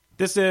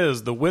This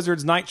is the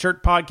Wizard's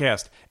Nightshirt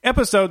Podcast,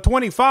 episode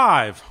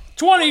 25.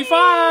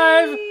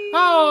 25!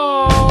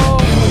 Oh!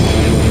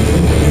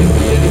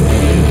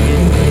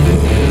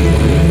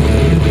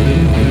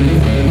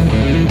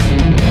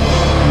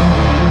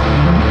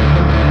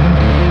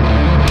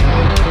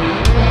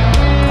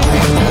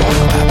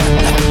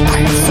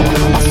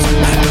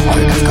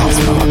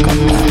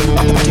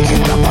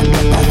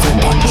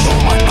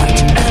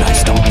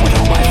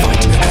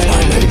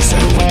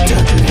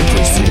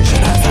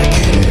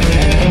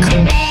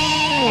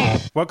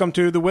 Welcome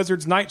to the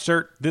Wizard's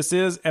Nightshirt. This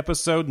is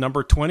episode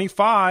number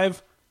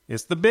 25.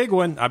 It's the big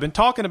one. I've been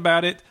talking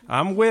about it.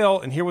 I'm Will,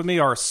 and here with me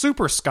are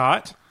Super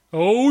Scott.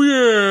 Oh,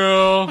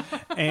 yeah.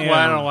 And Well,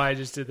 I don't know why I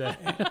just did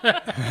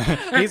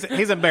that.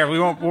 he's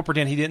embarrassed. We'll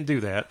pretend he didn't do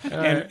that.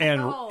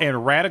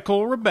 And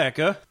Radical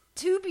Rebecca.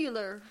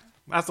 Tubular.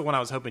 That's the one I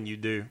was hoping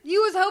you'd do.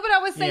 You was hoping I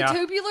would say Yeah.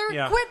 tubular?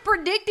 Yeah. Quit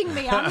predicting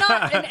me. I'm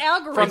not an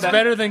algorithm. It's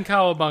better than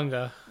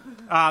Cowabunga.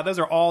 Those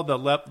are all the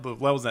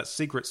levels in that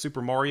secret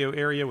Super Mario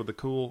area with the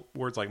cool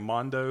words like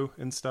Mondo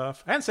and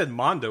stuff. I hadn't said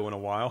Mondo in a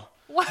while.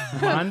 Why,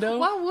 Mondo?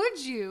 why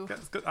would you?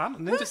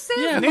 Ninja, Who says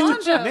Yeah,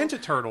 Mondo?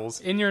 Ninja Turtles.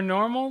 In your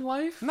normal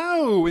life?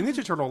 No, in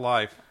Ninja Turtle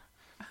life.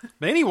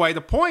 But anyway,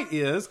 the point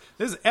is,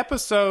 this is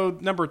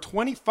episode number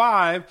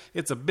 25.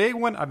 It's a big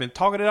one. I've been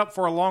talking it up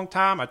for a long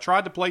time. I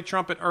tried to play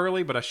trumpet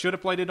early, but I should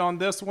have played it on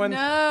this one.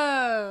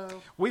 No.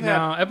 We've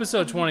No, had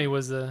episode 20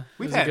 was a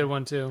good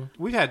one, too.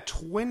 we've had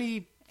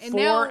 24 And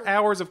now-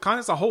 hours of content.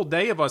 It's a whole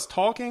day of us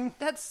talking.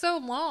 That's so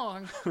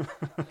long.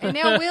 And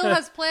now Will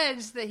has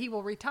pledged that he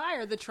will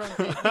retire the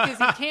trumpet because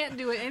he can't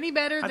do it any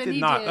better I than did he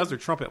not. did. Those are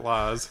trumpet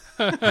lies.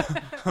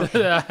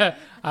 I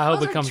hope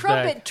Those it are comes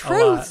trumpet back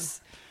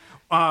truths.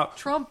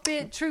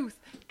 Trumpet truth.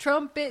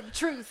 Trumpet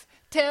truth.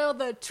 Tell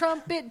the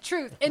trumpet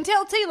truth. And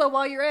tell Tila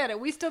while you're at it.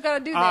 We still got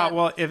to do that.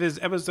 Well, if his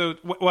episode,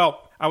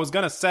 I was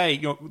going to say,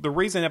 the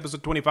reason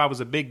episode 25 was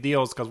a big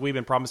deal is because we've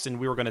been promising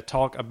we were going to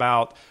talk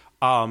about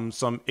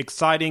some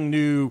exciting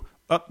new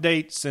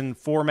updates and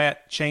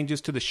format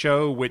changes to the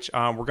show, which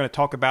we're going to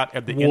talk about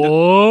at the end of...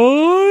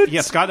 What?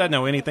 Yeah, Scott doesn't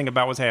know anything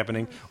about what's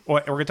happening.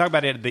 We're going to talk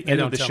about it at the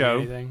end of the show.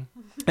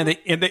 And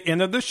the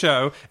end of the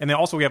show, and then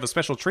also we have a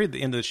special treat at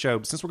the end of the show.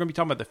 But since we're going to be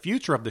talking about the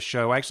future of the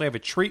show, I actually have a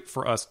treat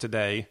for us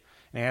today.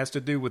 And it has to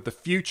do with the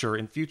future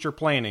and future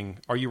planning.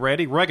 Are you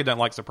ready? Regga doesn't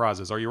like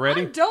surprises. Are you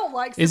ready? I don't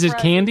like Is it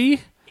surprises.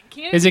 candy?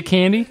 Candy? Is it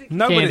candy?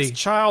 No, candy. but it's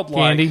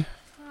childlike. Candy.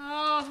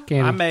 Oh,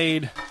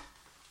 Candy.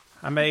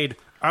 I made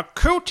a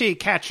cootie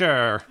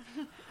catcher,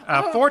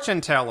 a fortune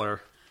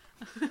teller,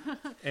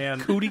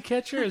 and Cootie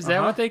catcher? Is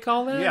that what they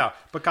call that? yeah,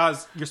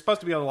 because you're supposed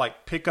to be able to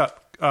like pick up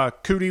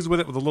cooties with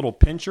it with the little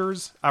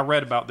pinchers. I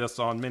read about this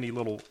on many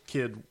little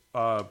kid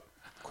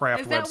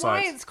craft is that websites.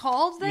 why it's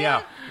called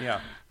that? Yeah.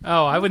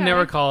 Oh, I would Okay.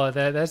 never call it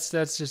that. That's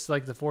just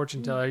like the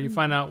fortune teller. You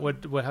find out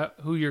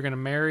who you're going to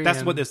marry. That's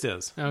and- what this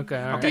is. Okay.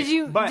 All right. Okay.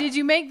 Did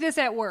you make this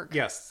at work?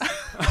 Yes.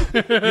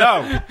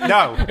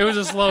 No. It was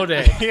a slow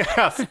day.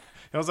 Yes.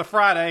 It was a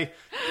Friday,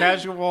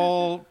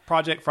 casual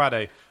project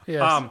Friday. Yes.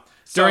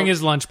 So- During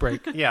his lunch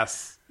break.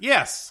 Yes,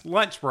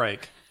 lunch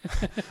break.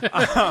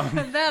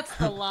 That's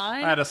the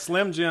line. I had a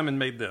Slim Jim and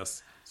made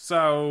this.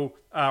 So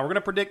we're going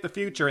to predict the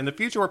future, and the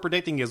future we're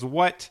predicting is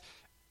what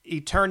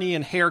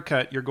Eternian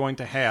haircut you're going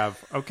to have.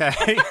 Okay.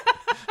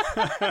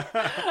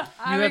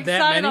 I'm have that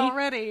excited many?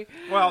 already.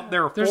 Well,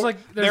 there are four,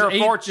 there are eight,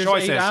 four there's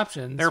choices. 8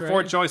 options. There are four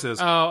right? choices.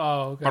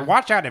 Oh, okay. But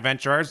watch out,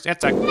 adventurers!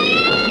 It's a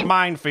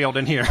minefield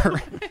in here.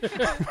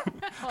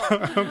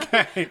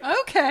 Okay.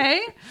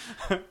 Okay.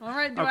 All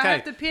right. Do I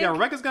have to pick? Yeah,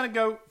 Rebecca's going to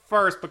go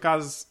first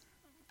because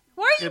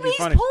Why are you It'd be he's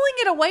funny. pulling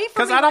it away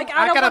from me? I Like,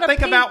 I don't got to wanna think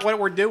peek. about what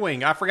we're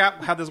doing. I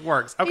forgot how this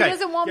works. Okay. He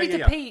doesn't want me to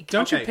Yeah. peek.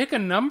 Don't you Okay. pick a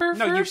number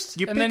No, you- first?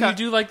 you and pick then a- you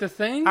do like the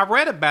thing? I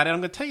read about it. I'm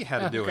going to tell you how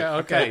to do it.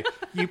 Okay.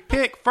 You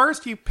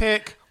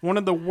pick one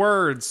of the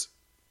words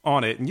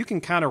on it, and you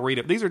can kind of read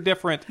it. These are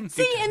different. See, and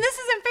this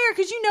isn't fair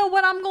because you know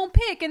what I'm going to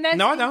pick, and that's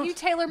No, I don't. you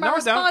tailor my No, I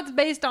don't. response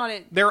based on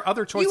it. There are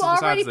other choices You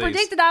already besides these.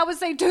 predicted I would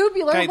say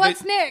tubular. Okay,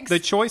 What's next? The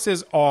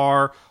choices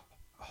are,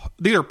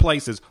 these are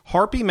places: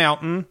 Harpy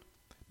Mountain,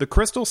 the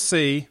Crystal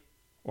Sea.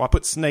 Well, I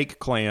put Snake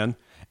Clan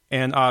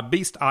and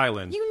Beast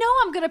Island. you know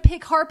I'm going to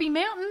pick Harpy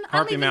Mountain.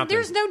 Harpy Mountain.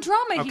 There's no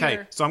drama Okay,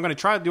 here. so I'm going to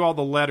try to do all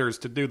the letters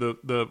to do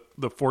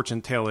the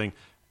fortune telling.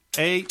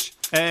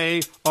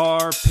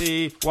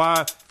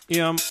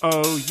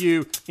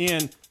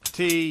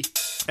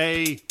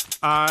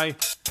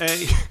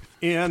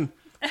 HARPYMOUNTAIAIN.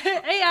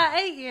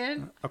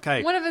 AIAN.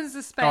 Okay. One of them is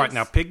a space. All right,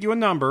 now pick you a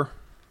number.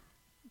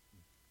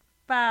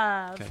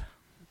 5. Okay.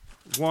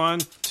 1,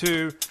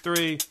 2,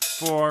 3,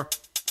 4,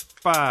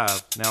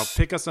 5. Now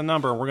pick us a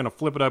number, and we're going to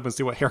flip it up and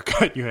see what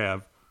haircut you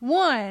have.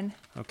 1.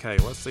 Okay,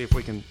 let's see if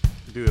we can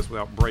do this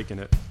without breaking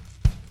it.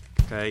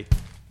 Okay.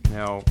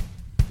 Now,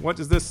 what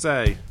does this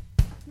say?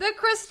 The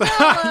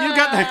Crystalla. You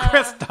got the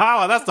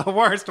Crystalla. That's the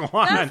worst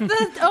one. That's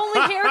the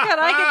only haircut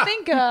I can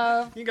think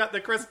of. You got the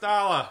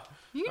Crystalla.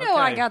 You know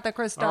I got the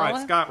Crystalla. All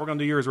right, Scott, we're going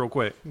to do yours real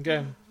quick.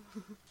 Okay.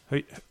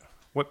 Hey,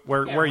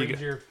 where are you?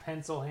 Your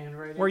pencil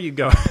handwriting. Where are you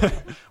going?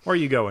 Where are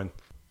you going?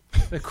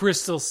 The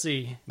Crystal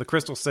Sea. The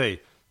Crystal Sea.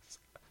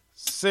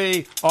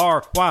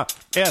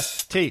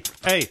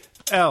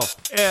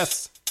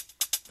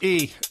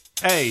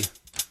 CRYSTALSEA.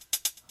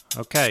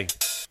 Okay.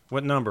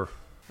 What number?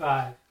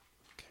 5.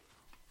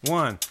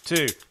 1,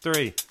 2,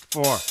 3,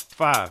 4,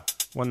 5.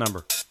 What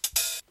number?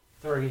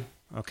 3.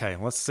 Okay,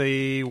 let's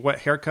see what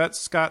haircut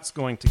Scott's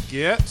going to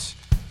get.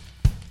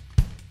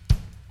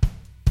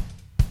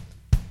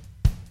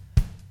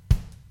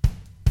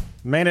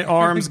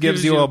 Man-at-Arms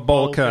gives you a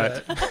bowl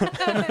cut.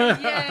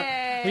 Yay!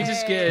 He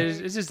just gets,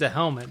 it's just a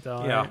helmet,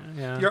 though. Yeah. Right?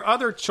 Yeah. Your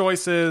other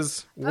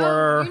choices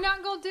were... you're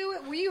not going to do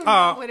it? Well, you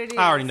know what it is.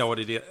 I already know what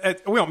it is.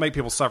 We don't make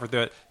people suffer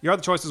through it. Your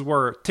other choices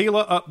were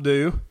Tila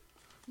Updo.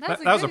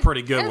 That was a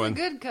pretty good one.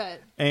 That's a good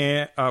cut.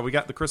 And we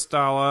got the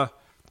Crystalla.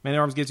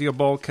 Man-at-Arms gives you a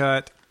bowl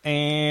cut.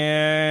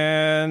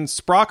 And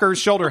Sprocker's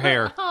shoulder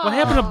hair. What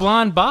happened to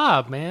Blonde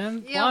Bob,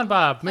 man? Yeah, Blonde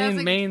Bob.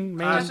 classic- Main.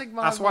 classic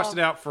Blonde I swatched Bob.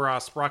 it out for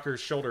Sprocker's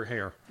shoulder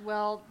hair.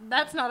 Well,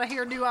 that's not a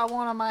hairdo I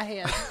want on my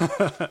head.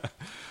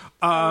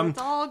 So it's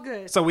all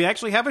good. So we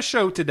actually have a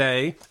show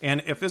today,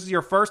 and if this is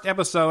your first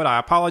episode, I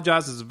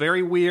apologize. This is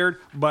very weird,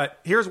 but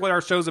here's what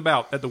our show's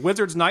about. At the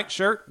Wizard's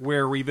Nightshirt,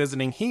 we're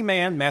revisiting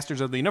He-Man,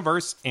 Masters of the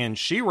Universe, and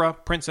She-Ra,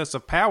 Princess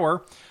of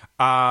Power.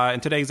 In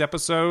today's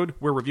episode,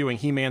 we're reviewing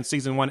He-Man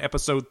Season 1,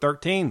 Episode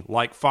 13,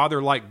 Like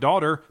Father, Like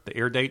Daughter. The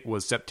air date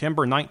was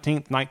September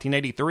 19th,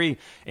 1983.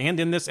 And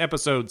in this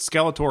episode,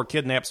 Skeletor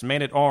kidnaps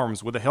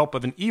Man-at-Arms with the help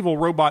of an evil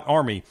robot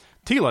army.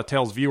 Tila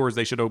tells viewers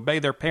they should obey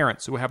their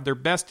parents who have their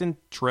best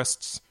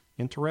interests?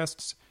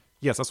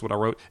 Yes, that's what I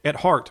wrote. At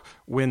heart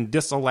when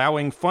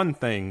disallowing fun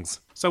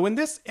things. So in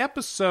this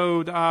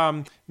episode,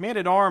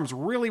 Man-at-Arms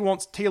really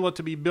wants Tila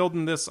to be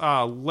building this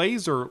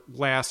laser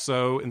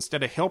lasso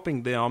instead of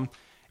helping them.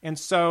 And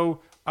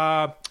so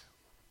I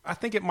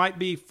think it might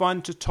be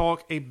fun to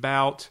talk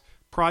about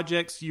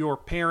projects your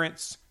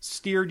parents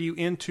steered you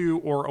into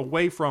or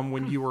away from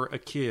when you were a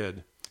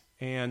kid.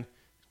 And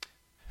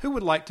who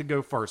would like to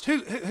go first?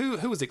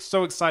 Who is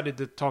so excited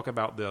to talk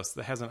about this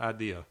that has an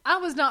idea? I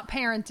was not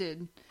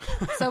parented,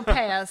 so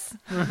pass.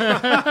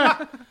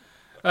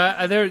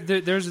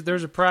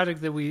 There's a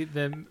project that me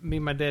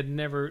and my dad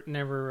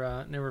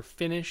never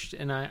finished,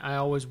 and I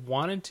always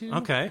wanted to.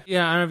 Okay.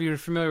 Yeah, I don't know if you're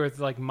familiar with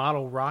like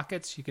model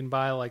rockets. You can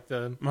buy like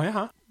the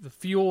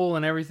fuel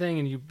and everything,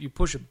 and you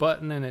push a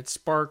button and it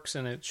sparks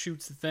and it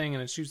shoots the thing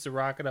and it shoots the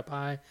rocket up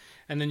high,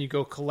 and then you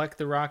go collect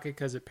the rocket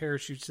because it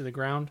parachutes to the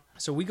ground.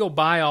 So we go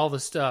buy all the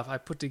stuff. I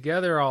put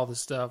together all the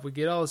stuff. We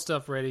get all the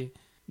stuff ready.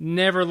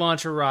 Never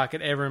launch a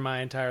rocket ever in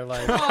my entire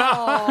life.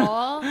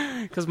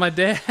 Aww. Because my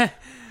dad,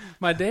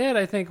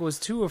 I think, was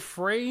too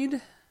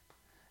afraid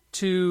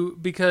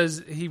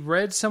because he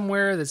read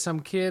somewhere that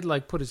some kid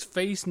like put his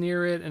face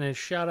near it and it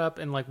shot up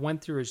and like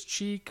went through his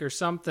cheek or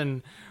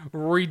something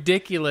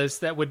ridiculous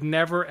that would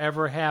never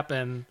ever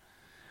happen.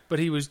 But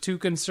he was too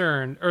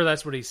concerned, or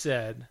that's what he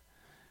said.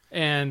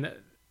 And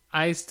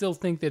I still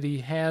think that he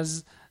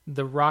has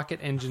the rocket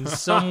engine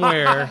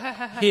somewhere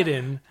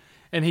hidden,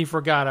 and he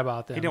forgot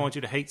about them. He didn't want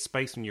you to hate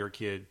space when you were a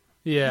kid.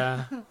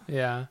 Yeah.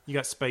 You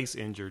got space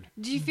injured.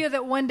 Do you feel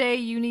that one day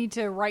you need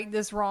to right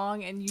this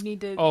wrong and you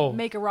need to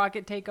make a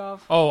rocket take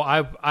off? Oh,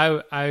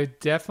 I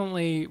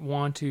definitely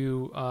want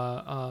to.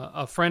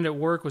 A friend at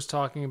work was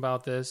talking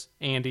about this,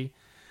 Andy,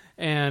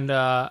 and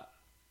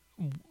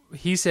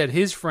he said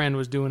his friend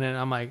was doing it. And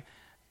I'm like,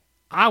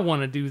 I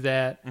want to do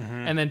that,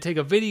 and then take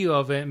a video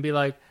of it and be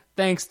like,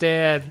 "Thanks,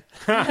 Dad."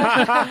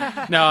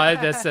 No,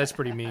 that's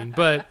pretty mean.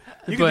 But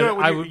you could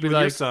do it with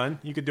your son.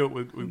 You could do it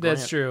with Grant.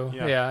 That's true.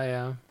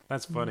 Yeah.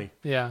 That's funny.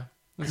 Yeah,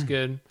 that's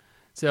good.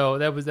 So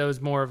that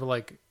was more of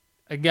like,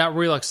 I got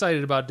real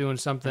excited about doing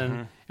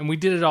something, and we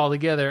did it all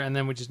together, and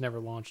then we just never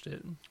launched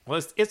it.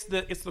 Well, it's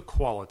the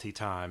quality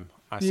time,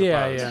 I suppose.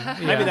 Yeah.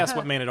 Maybe that's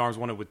what Man-at-Arms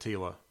wanted with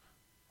Tila.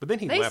 But then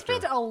They left her.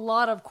 spent a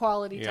lot of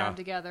quality time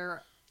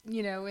together.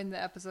 In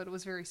the episode, it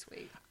was very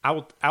sweet. I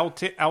will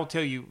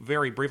tell you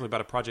very briefly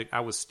about a project I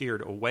was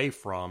steered away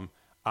from.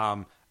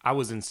 I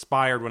was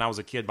inspired when I was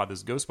a kid by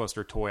this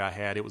Ghostbuster toy I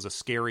had. It was a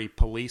scary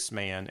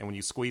policeman, and when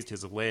you squeezed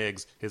his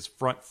legs, his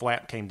front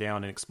flap came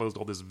down and exposed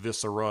all this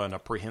viscera and a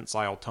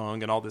prehensile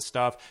tongue and all this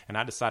stuff. And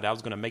I decided I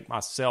was going to make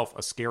myself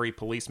a scary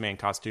policeman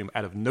costume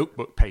out of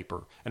notebook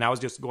paper. And I was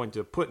just going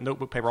to put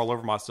notebook paper all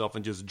over myself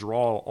and just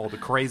draw all the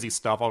crazy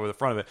stuff all over the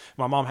front of it.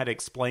 My mom had to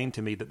explain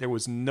to me that there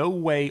was no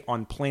way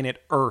on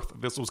planet Earth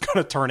this was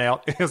going to turn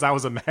out as I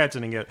was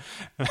imagining it.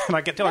 And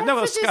I kept telling her,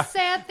 That's such a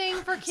sad thing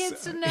for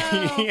kids to know,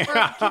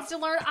 for kids to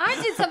learn. I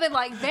did something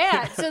like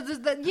that. So,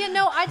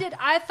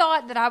 I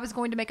thought that I was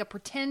going to make a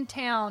pretend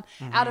town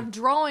out of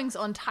drawings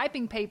on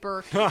typing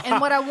paper. And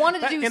what I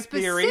wanted to do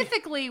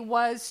specifically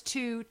was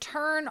to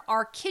turn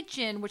our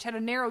kitchen, which had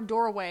a narrow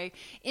doorway,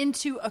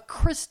 into a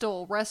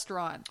crystal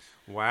restaurant.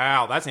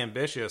 Wow, that's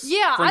ambitious.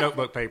 Yeah, for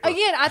notebook paper.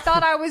 Again, I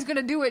thought I was going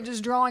to do it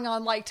just drawing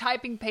on like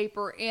typing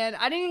paper, and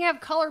I didn't even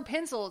have colored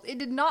pencils. It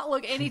did not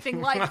look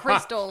anything like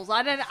crystals.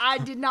 I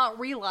did not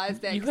realize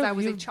that because I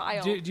was a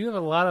child. Do you have a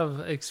lot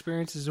of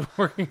experiences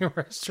working in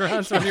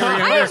restaurants when you were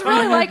younger? I just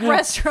really like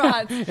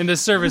restaurants. In the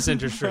service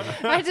industry.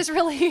 That is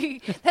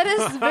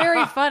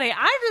very funny.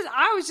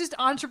 I was just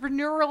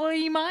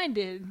entrepreneurially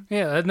minded.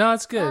 Yeah, no,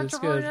 it's good. It's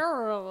good.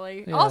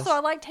 Entrepreneurially. Yes. Also, I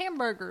liked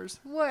hamburgers.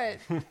 What?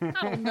 I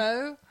don't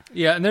know.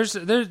 Yeah, and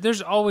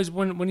there's always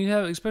when you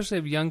have, especially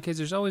have young kids,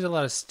 there's always a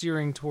lot of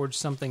steering towards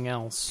something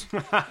else.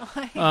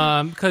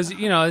 Because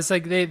it's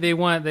like they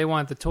want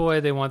the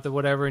toy, they want the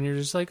whatever, and you're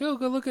just like, oh,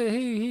 go look at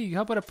hey,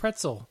 how about a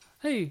pretzel?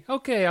 Hey,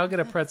 okay, I'll get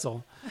a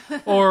pretzel.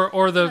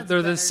 Or they're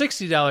the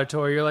 $60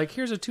 toy. You're like,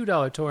 here's a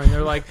 $2 toy, and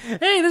they're like,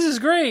 hey, this is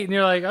great, and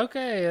you're like,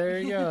 okay, there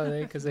you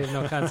go, because they have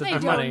no concept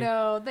of money. They don't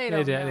know. They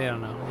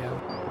don't know.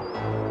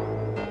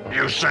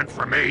 Yeah. You sent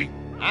for me?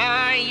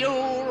 Are you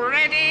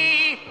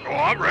ready? Oh,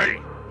 I'm ready.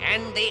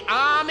 And the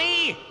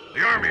army?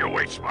 The army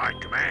awaits my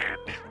command.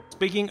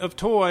 Speaking of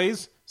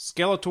toys,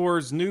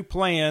 Skeletor's new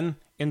plan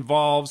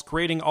involves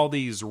creating all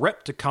these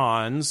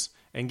Repticons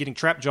and getting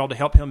Trapjaw to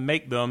help him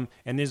make them,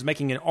 and is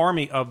making an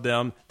army of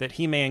them that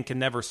He-Man can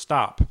never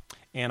stop.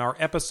 And our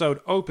episode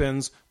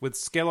opens with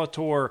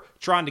Skeletor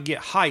trying to get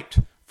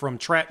hyped from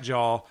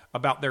Trapjaw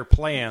about their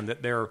plan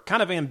that they're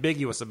kind of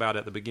ambiguous about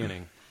at the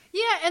beginning.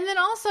 Yeah, and then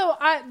also,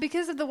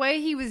 because of the way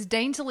he was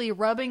daintily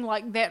rubbing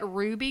like that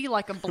ruby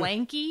like a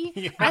blankie,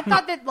 yeah. I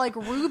thought that like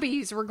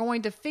rubies were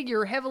going to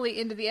figure heavily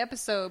into the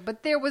episode,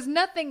 but there was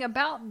nothing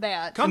about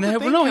that.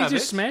 He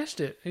just smashed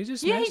it. He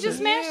just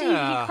smashed it.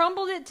 He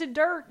crumbled it to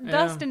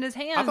dust in his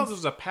hands. I thought this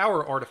was a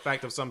power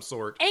artifact of some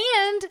sort.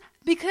 And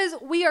because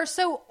we are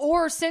so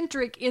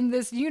ore-centric in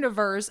this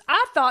universe,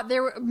 I thought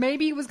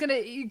maybe he was going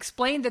to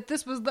explain that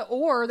this was the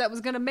ore that was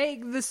going to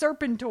make the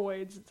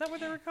Serpentoids. Is that what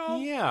they were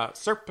called? Yeah,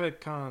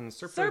 Serpentoids.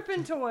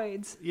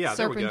 Yeah,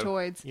 there we go.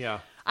 Serpentoids. Yeah.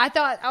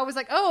 I was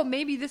like, oh,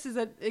 maybe this is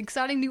an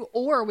exciting new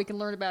ore we can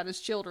learn about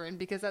as children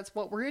because that's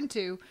what we're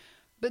into.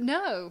 But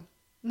no,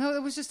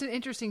 it was just an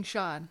interesting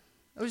shot.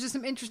 It was just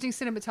some interesting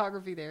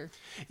cinematography there.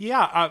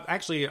 Yeah,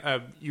 actually,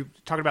 you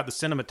talking about the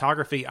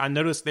cinematography. I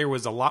noticed there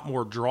was a lot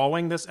more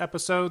drawing this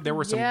episode. There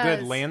were some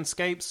good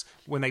landscapes.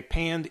 When they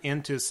panned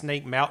into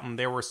Snake Mountain,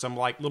 there were some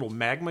like little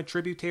magma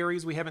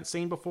tributaries we haven't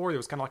seen before. There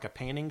was kind of like a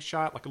panning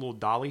shot, like a little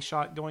dolly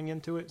shot going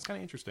into it. It's kind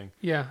of interesting.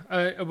 Yeah,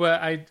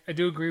 but I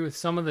do agree with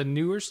some of the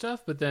newer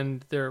stuff, but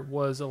then there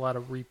was a lot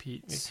of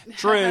repeats.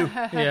 True.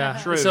 Yeah.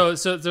 True. So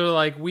they're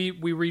like, we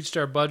reached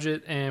our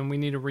budget and we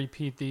need to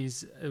repeat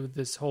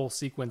this whole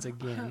sequence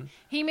again.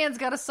 He-Man's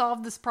got to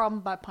solve this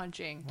problem by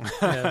punching.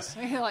 Yes.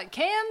 You're like,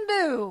 can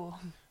do.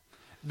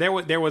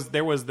 There was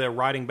the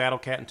riding Battle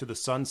Cat into the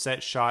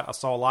sunset shot. I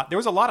saw a lot. There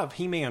was a lot of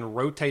He-Man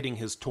rotating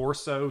his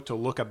torso to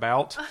look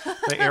about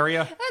the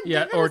area.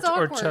 Or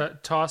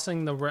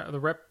tossing the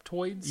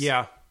Reptoids.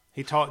 Yeah.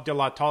 He did a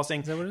lot of tossing.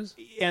 Is that what it is?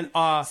 And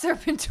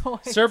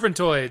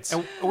Serpentoids.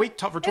 And we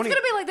talked for 20. It's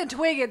gonna be like the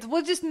Twiggets.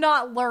 We'll just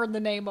not learn the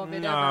name of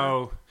it.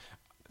 No. Ever.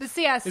 But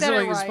see, I said it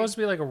right. It's supposed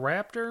to be like a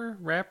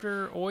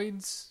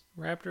raptoroids.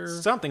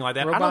 Something like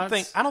that.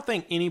 Robots? I don't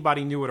think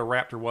anybody knew what a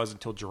raptor was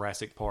until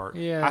Jurassic Park.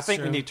 Yeah, I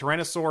think true. we need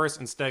Tyrannosaurus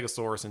and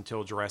Stegosaurus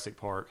until Jurassic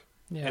Park.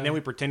 Yeah. And then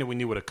we pretended we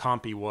knew what a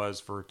compy was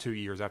for 2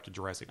 years after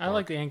Jurassic Park. I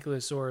like the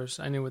Ankylosaurus.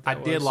 I knew what that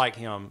was. I did like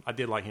him.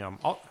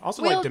 I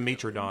also like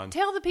Dimetrodon.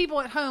 Tell the people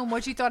at home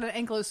what you thought an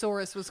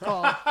Ankylosaurus was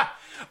called.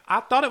 I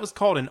thought it was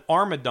called an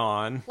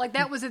Armadon. Like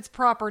that was its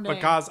proper name.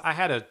 Because I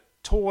had a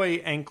toy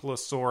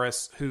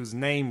Ankylosaurus whose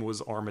name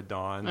was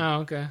Armadon.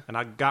 Oh, okay. And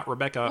I got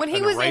Rebecca an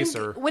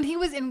eraser. When he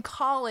was in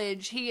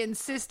college, he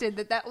insisted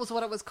that was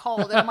what it was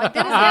called. And I'm like,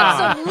 that is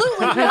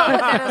absolutely not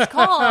what that is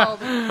called.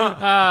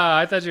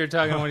 I thought you were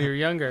talking when you were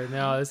younger.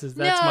 No, that's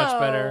much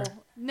better.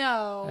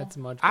 No. That's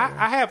much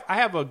better. I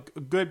have a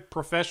good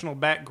professional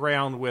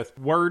background with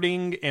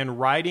wording and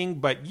writing,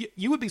 but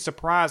you would be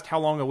surprised how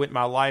long I went in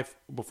my life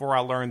before I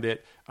learned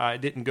that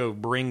it didn't go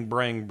bring,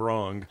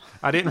 brung.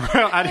 It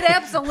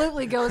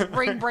absolutely goes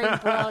bring, brung.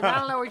 I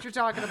don't know what you're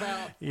talking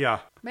about. Yeah.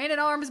 Man at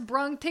Arms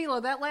brung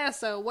Tila that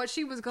lasso, what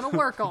she was going to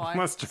work on.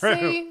 That's true.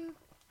 See?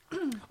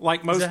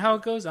 Like most... Is that how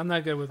it goes? I'm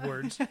not good with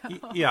words.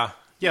 Yeah.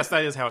 Yes,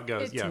 that is how it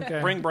goes. Yeah. Okay.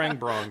 Bring,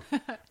 brung.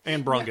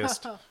 And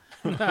brungest. No.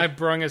 I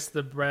brungest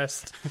the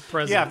breast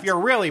present. Yeah, if you're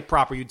really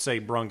proper, you'd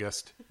say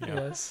brungest. Yeah.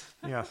 Yes.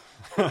 Yeah.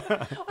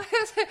 What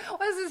is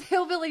this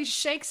hillbilly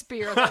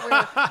Shakespeare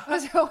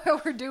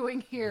that we're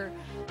doing here?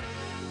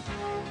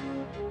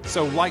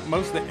 So, like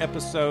most of the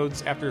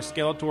episodes, after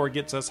Skeletor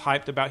gets us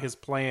hyped about his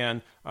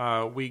plan,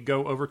 we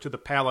go over to the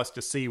palace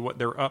to see what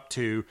they're up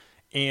to.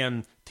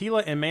 And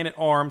Teela and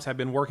Man-at-Arms have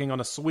been working on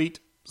a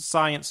sweet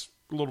science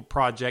little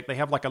project. They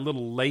have like a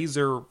little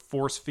laser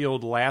force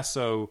field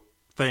lasso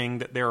thing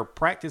that they're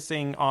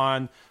practicing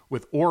on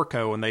with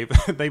Orko, and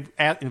they've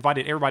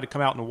invited everybody to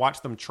come out and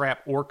watch them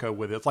trap Orko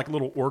with it. It's like a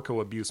little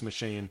Orko abuse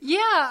machine.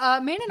 Yeah,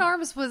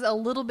 Man-at-Arms was a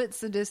little bit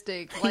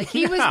sadistic. Like,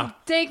 he was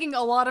taking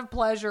a lot of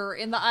pleasure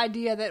in the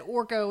idea that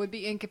Orko would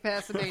be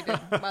incapacitated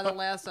by the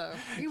lasso.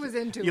 He was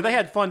into it. Yeah, they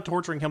had fun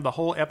torturing him the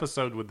whole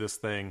episode with this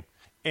thing.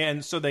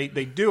 And so they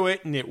do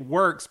it, and it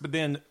works, but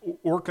then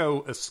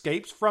Orko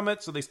escapes from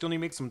it, so they still need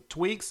to make some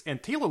tweaks, and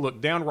Teela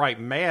looked downright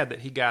mad that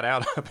he got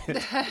out of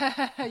it.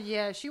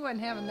 Yeah, she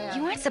wasn't having that.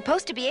 You weren't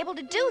supposed to be able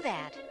to do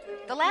that.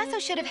 The lasso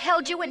should have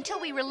held you until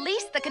we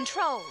released the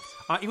controls.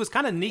 It was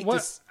kind of neat Go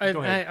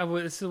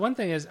ahead. So one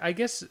thing is, I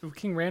guess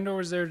King Randor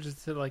was there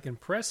just to like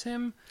impress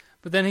him,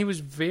 but then he was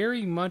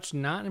very much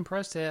not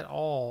impressed at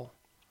all.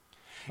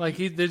 Like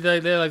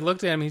they like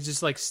looked at him, he's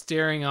just like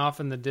staring off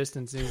in the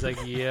distance, and he's like,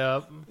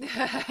 "Yep."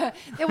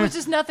 There was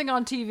just nothing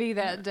on TV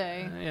that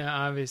day. Yeah,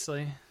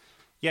 obviously.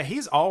 Yeah,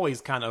 he's always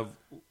kind of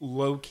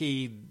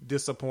low-key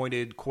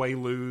disappointed,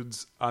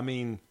 quaaludes. I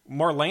mean,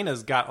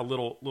 Marlena's got a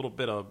little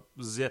bit of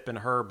zip in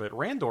her, but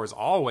Randor's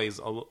always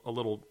a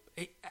little...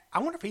 I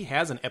wonder if he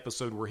has an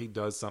episode where he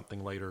does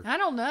something later. I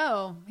don't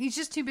know. He's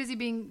just too busy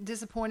being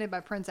disappointed by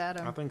Prince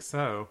Adam. I think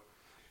so.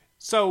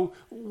 So,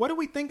 what do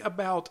we think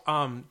about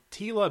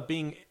Teela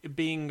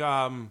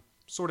being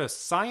sort of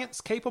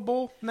science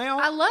capable now?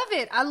 I love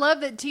it. I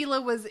love that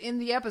Teela was in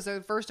the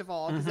episode, first of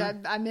all, because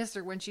I miss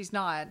her when she's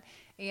not.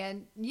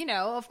 And, you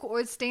know, of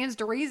course, it stands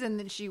to reason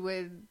that she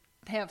would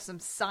have some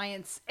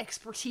science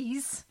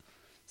expertise.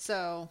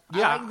 So,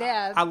 yeah, I like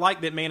that. I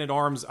like that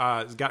Man-at-Arms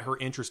has got her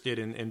interested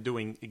in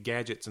doing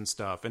gadgets and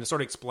stuff. And it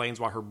sort of explains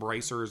why her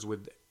bracers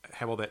would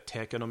have all that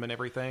tech in them and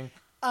everything.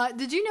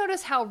 Did you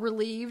notice how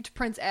relieved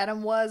Prince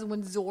Adam was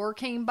when Zor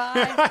came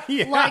by?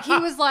 Yeah. Like, he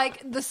was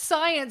like, the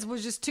science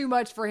was just too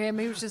much for him.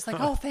 He was just like,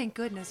 oh, thank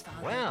goodness,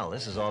 Father. Well,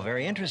 this is all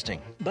very interesting.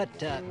 But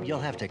you'll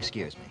have to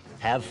excuse me.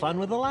 Have fun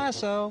with the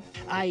lasso.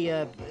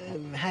 I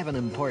have an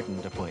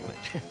important appointment.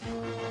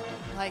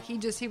 Like,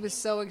 he was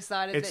so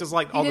excited It's that just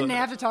like he all didn't the-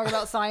 have to talk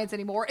about science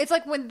anymore. It's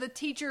like when the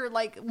teacher,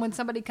 like, when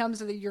somebody comes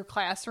to your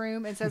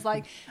classroom and says,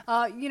 like,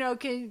 you know,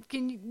 can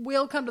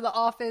Will come to the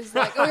office?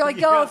 Like, oh, you're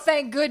like, oh, Yes.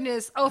 thank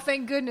goodness. Oh,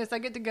 thank goodness, I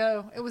get to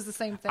go. It was the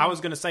same thing. I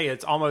was going to say,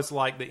 it's almost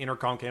like the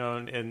intercom came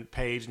on and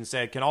Paige and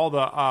said, can all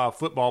the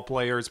football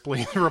players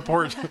please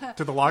report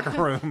to the locker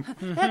room?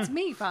 That's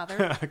me,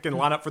 Father. Can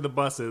line up for the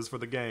buses for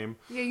the game.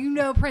 Yeah, you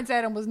know Prince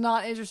Adam was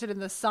not interested in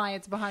the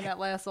science behind that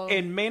lasso.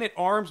 And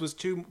Man-at-Arms was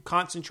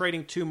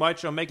concentrating too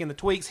much on making the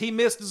tweaks. He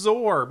missed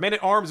Zor.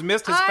 Man-at-Arms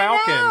missed his I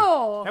Falcon.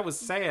 know. That was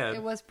sad.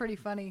 It was pretty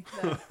funny.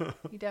 Though.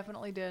 He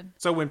definitely did.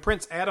 So when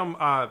Prince Adam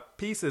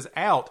pieces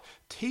out,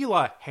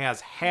 Teela has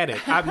had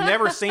it. I've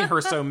never seen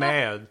her so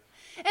mad.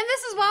 And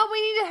this is why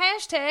we need a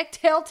hashtag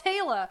tell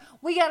Taylor.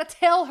 We got to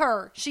tell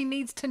her. She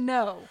needs to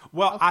know.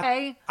 Well,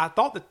 okay? I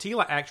thought the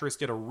Teela actress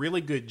did a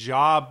really good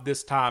job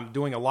this time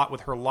doing a lot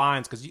with her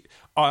lines because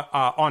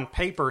on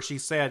paper she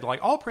said, like,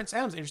 all Prince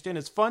Adam's interested in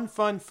is fun,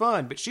 fun,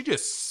 fun. But she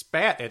just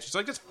spat at it. She's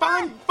like, just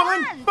fun.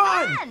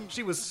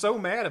 She was so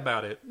mad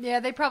about it.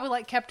 Yeah, they probably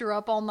like kept her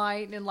up all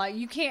night and like,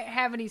 you can't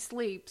have any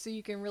sleep so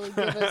you can really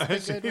give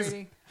us the good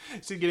reading.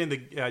 She's getting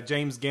the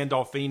James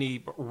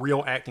Gandolfini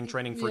real acting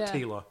training for Yeah.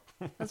 Teela.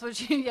 That's what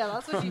you did.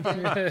 That's what you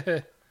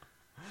did.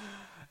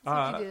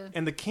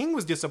 And the king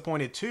was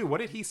disappointed too.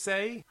 What did he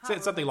say? He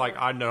said something like,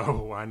 I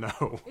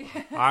know.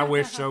 I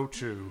wish so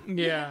too.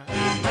 Yeah.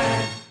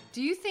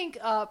 Do you think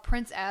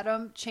Prince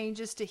Adam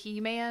changes to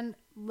He-Man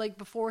like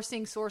before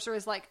seeing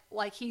Sorceress, like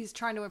he's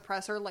trying to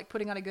impress her, like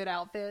putting on a good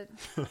outfit?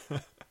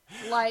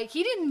 Like,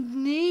 he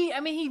didn't need... I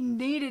mean, he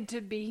needed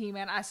to be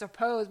He-Man, I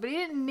suppose, but he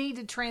didn't need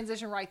to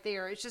transition right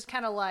there. It's just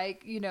kind of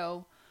like, you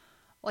know,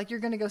 like you're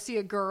going to go see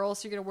a girl,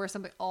 so you're going to wear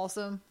something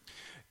awesome.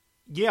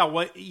 Yeah,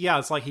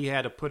 it's like he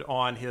had to put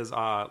on his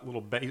little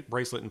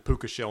bracelet and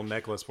puka shell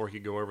necklace before he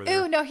could go over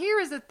there. Ooh, now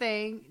here is the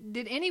thing.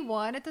 Did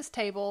anyone at this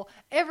table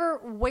ever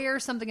wear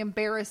something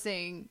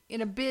embarrassing in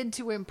a bid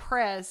to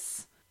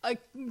impress a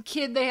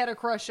kid they had a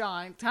crush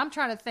on? I'm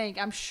trying to think.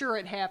 I'm sure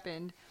it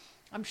happened.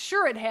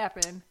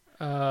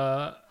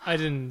 I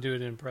didn't do it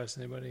to impress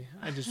anybody.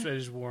 I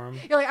just wore them.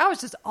 You're like, I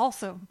was just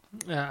awesome.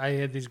 I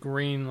had these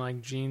green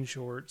like jean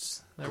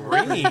shorts.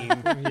 Green?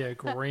 Yeah,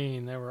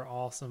 green. They were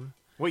awesome.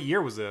 What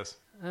year was this?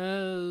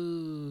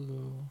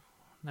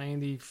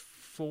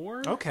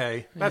 94.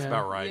 Okay, that's Yeah.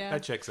 about right. Yeah.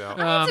 That checks out.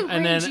 I had some and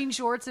green then jean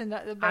shorts and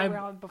I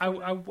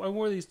before. I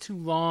wore these too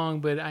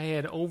long, but I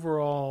had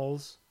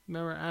overalls.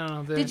 Remember, I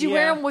don't know. Did you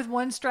wear them with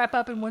one strap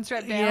up and one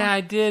strap down? Yeah,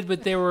 I did,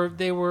 but they were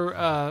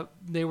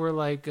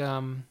like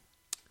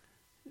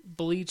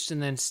bleached and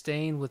then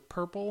stained with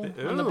purple on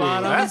the Ooh,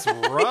 bottom. that's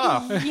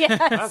rough. Yes.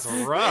 That's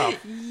rough.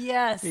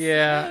 Yes.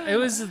 Yeah, it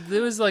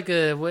was like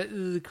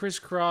the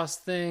crisscross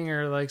thing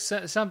or like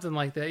something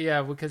like that.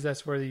 Yeah, because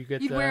that's where you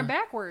get. You'd wear them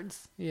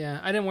backwards.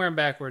 Yeah, I didn't wear them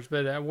backwards,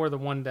 but I wore the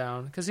one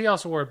down because he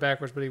also wore it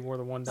backwards, but he wore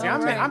the one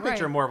down. See, I'm Right.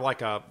 picturing more of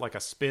like a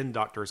Spin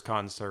Doctors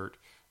concert.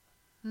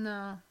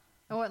 No,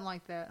 I wasn't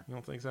like that. You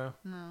don't think so?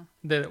 No.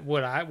 That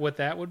what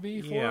that would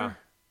be for? Yeah.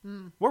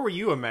 What were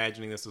you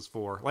imagining this was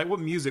for? Like, what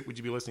music would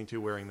you be listening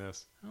to wearing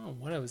this? Oh,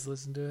 what I was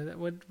listening to.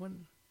 What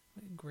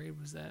grade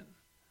was that?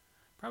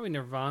 Probably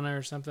Nirvana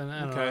or something.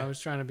 I don't know. I was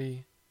trying to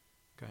be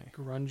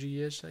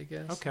grungy-ish, I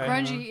guess. Okay.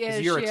 Grungy-ish,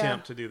 It's your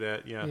attempt to do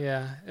that, yeah.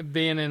 Yeah,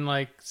 being in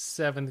like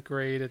 7th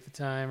grade at the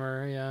time,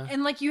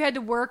 And like you had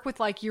to work with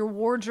like your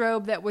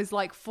wardrobe that was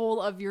like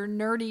full of your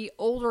nerdy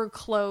older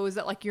clothes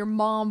that like your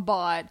mom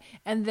bought,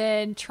 and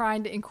then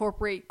trying to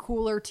incorporate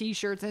cooler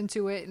T-shirts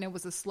into it, and it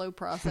was a slow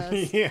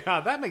process.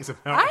 Yeah, that makes it.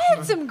 I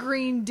had some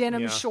green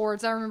denim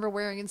shorts I remember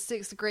wearing in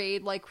 6th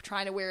grade, like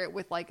trying to wear it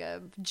with like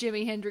a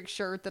Jimi Hendrix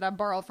shirt that I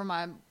borrowed from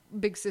my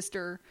big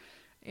sister.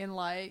 And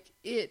like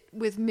it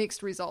with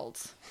mixed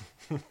results.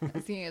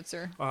 That's the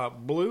answer.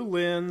 Blue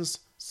lens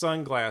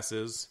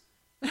sunglasses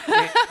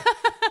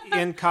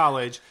in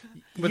college.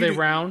 Were they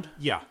round?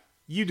 Yeah.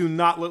 You do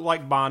not look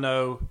like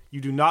Bono.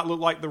 You do not look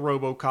like the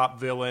RoboCop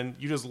villain.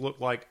 You just look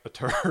like a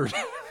turd.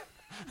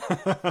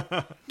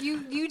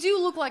 You do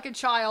look like a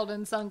child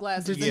in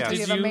sunglasses until you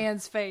have a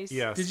man's face.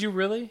 Yes. Did you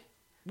really?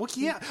 Well,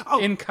 yeah. Oh,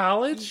 in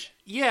college?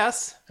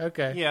 Yes.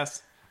 Okay.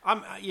 Yes.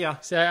 Yeah.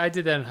 See, I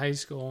did that in high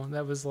school.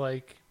 That was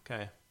like.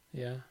 Okay.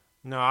 Yeah.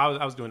 No,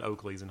 I was doing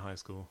Oakleys in high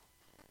school.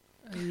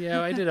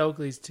 Yeah, I did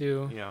Oakleys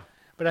too. Yeah.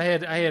 But I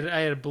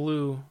had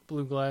blue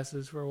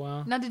glasses for a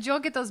while. Now, did y'all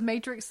get those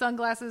Matrix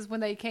sunglasses when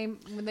they came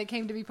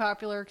to be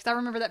popular? Because I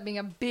remember that being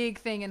a big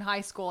thing in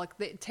high school, like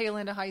the tail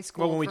end of high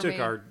school. Well, when we took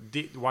our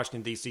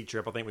Washington D.C.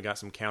 trip, I think we got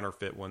some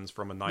counterfeit ones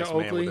from a nice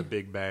man with a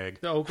big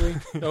bag. The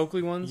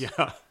Oakley ones.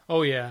 Yeah.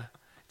 Oh yeah,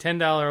 $10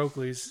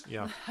 Oakleys.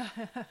 Yeah.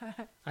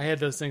 I had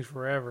those things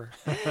forever.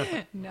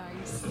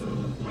 Nice.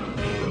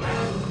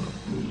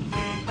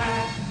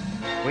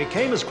 We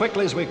came as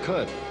quickly as we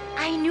could.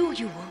 I knew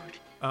you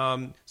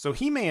would. So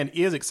He-Man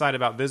is excited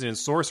about visiting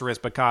Sorceress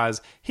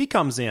because he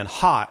comes in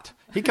hot.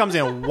 He comes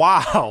in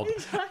wild.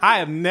 I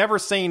have never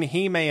seen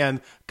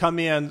He-Man come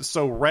in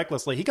so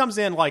recklessly. He comes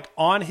in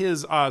on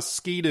his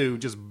Ski-Doo,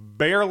 just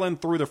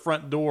barreling through the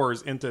front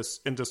doors into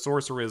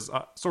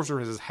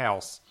Sorceress's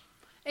house.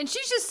 And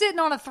she's just sitting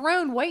on a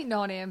throne waiting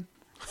on him.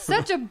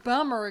 Such a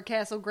bummer at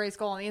Castle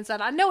Grayskull on the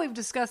inside. I know we've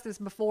discussed this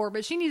before,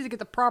 but she needs to get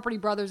the Property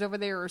Brothers over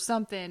there or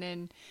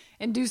something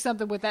and do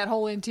something with that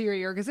whole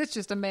interior, because it's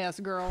just a mess,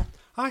 girl.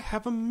 I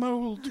have a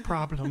mold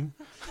problem.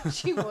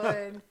 She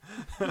would.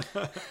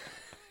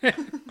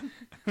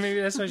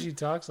 Maybe that's why she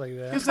talks like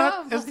that. Is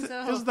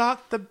that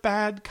the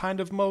bad kind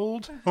of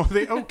mold or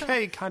the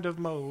okay kind of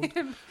mold?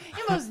 It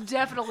most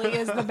definitely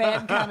is the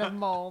bad kind of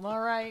mold,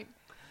 all right?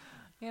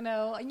 You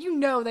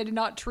know they did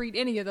not treat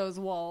any of those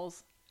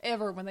walls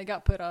ever when they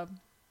got put up.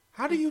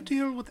 How do you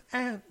deal with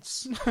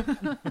ants?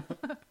 The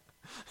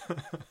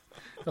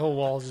whole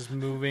wall's just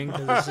moving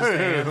because it's just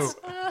ants.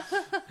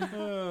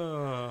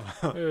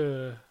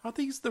 Are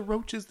these the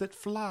roaches that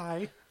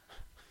fly?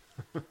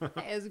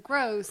 It's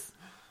gross.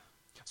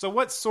 So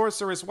what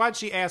Sorceress, why'd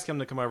she ask him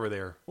to come over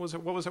there?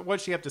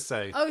 What'd she have to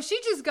say? Oh, she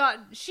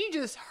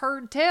just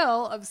heard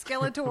tell of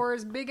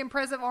Skeletor's big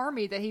impressive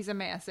army that he's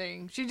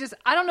amassing.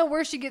 I don't know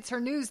where she gets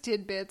her news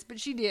tidbits, but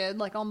she did,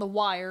 like on the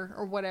wire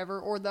or whatever,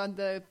 or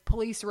the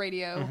police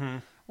radio. Mm-hmm.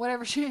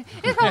 Whatever it's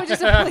probably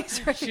just a police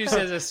radio. She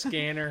says a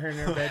scanner in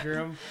her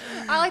bedroom.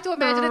 I like to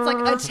imagine it's like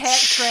a tech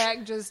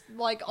track just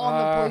like on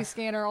the police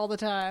scanner all the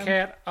time.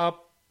 Cat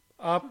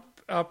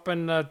up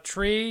in the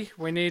tree.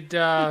 We need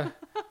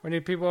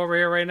people over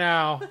here right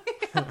now.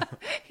 Yeah.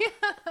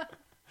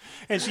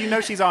 And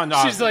she's on.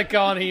 She's like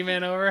calling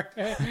He-Man over.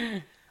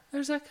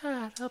 There's a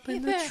cat up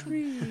in the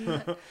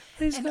tree.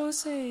 Please go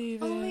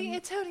save him. Only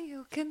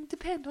Antonio can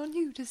depend on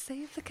you to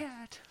save the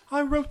cat.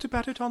 I wrote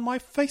about it on my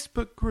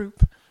Facebook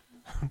group.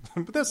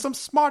 But there's some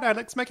smart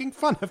alecks making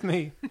fun of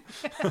me.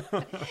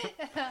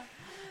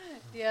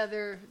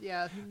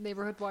 Yeah,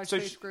 Neighborhood Watch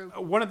face group.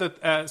 One of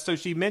the so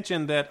she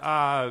mentioned that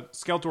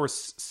Skeletor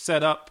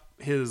set up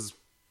his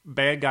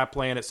bad guy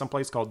plan at some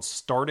place called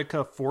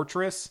Startica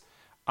Fortress.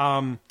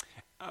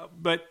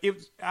 But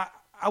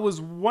I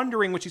was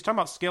wondering, when she's talking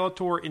about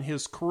Skeletor and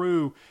his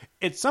crew,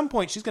 at some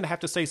point she's going to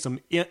have to say some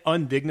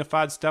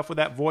undignified stuff with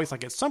that voice.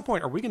 Like, at some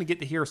point, are we going to get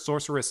to hear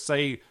Sorceress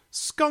say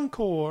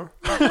Skunkor?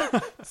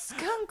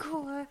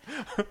 Skunkor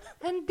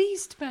and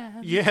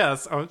Beastman.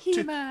 Yes.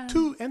 He-Man.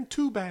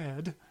 Too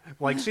bad.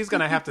 Like, she's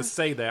going to have to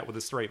say that with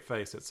a straight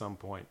face at some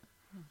point.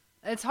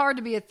 It's hard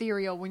to be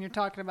ethereal when you're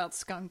talking about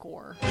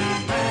Skunkor.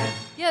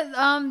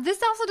 Yeah,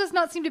 this also does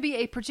not seem to be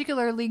a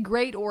particularly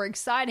great or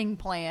exciting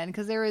plan,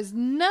 because there is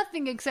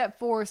nothing except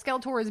for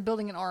Skeletor is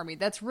building an army.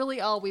 That's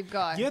really all we've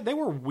got. Yeah, they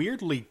were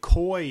weirdly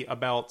coy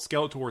about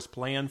Skeletor's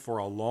plan for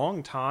a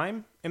long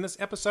time in this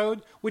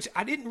episode, which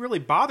I didn't really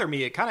bother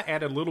me. It kind of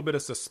added a little bit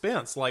of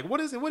suspense. Like, what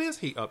is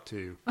he up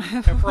to?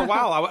 And for a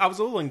while, I was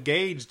a little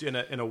engaged in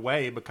a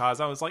way,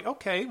 because I was like,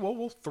 okay, well,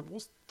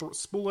 we'll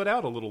spool it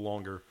out a little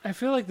longer. I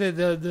feel like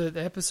the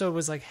episode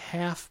was like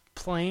half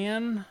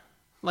plan,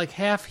 like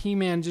half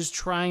He-Man just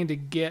trying to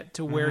get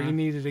to where he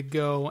needed to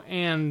go,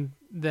 and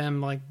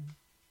them like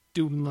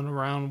doodling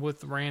around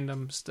with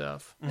random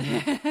stuff.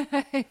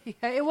 Yeah,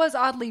 it was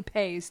oddly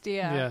paced.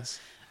 Yeah. Yes.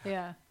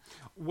 Yeah.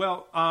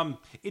 Well,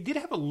 it did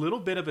have a little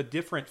bit of a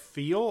different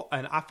feel,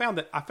 and I found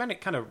it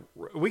kind of.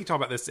 We can talk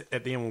about this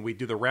at the end when we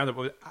do the roundup.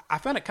 But I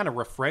found it kind of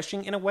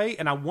refreshing in a way,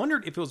 and I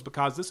wondered if it was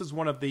because this is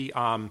one of the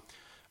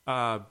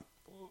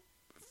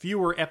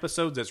fewer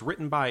episodes that's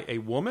written by a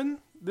woman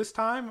this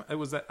time. It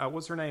was that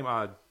what's her name?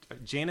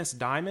 Janice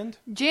Diamond.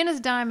 Janice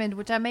Diamond,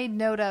 which I made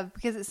note of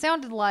because it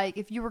sounded like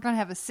if you were going to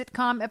have a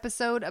sitcom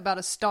episode about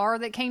a star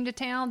that came to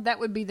town, that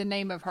would be the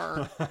name of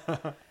her.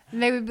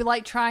 And they would be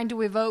like trying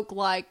to evoke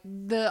like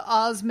the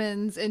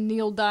Osmonds and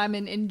Neil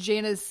Diamond and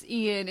Janice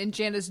Ian and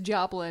Janis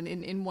Joplin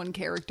in one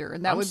character,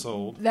 and that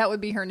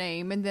would be her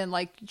name. And then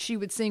like she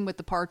would sing with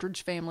the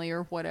Partridge Family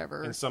or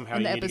whatever. And somehow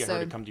you need to get her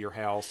to come to your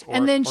house, or,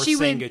 and then she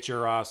sing at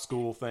your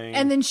school thing.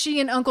 And then she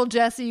and Uncle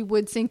Jesse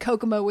would sing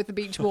Kokomo with the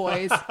Beach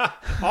Boys.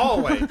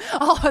 Always.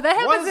 Oh, that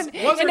happens.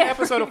 Was there an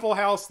episode of Full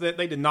House that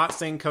they did not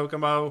sing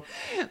Kokomo?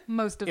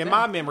 Most of them. In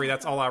my memory,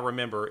 that's all I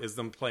remember is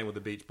them playing with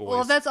the Beach Boys.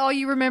 Well, if that's all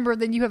you remember,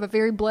 then you have a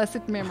very blessed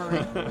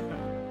memory.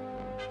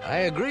 I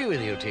agree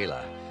with you,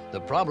 Tila. The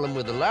problem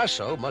with the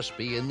lasso must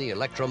be in the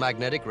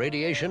electromagnetic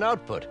radiation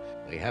output.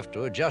 We have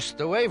to adjust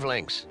the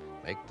wavelengths,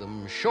 make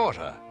them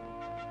shorter.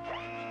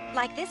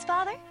 Like this,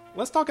 Father?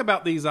 Let's talk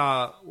about these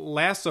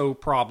lasso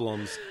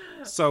problems.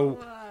 So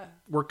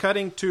we're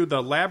cutting to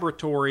the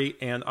laboratory,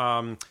 and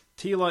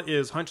Tila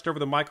is hunched over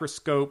the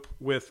microscope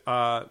with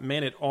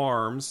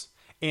Man-at-Arms.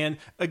 And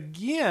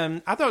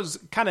again, I thought it was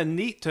kind of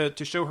neat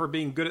to show her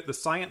being good at the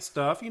science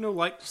stuff,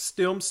 like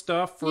STEM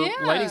stuff for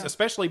ladies,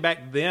 especially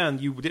back then.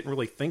 You didn't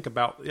really think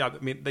about,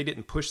 they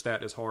didn't push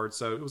that as hard.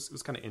 So it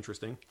was kind of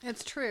interesting.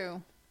 It's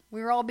true.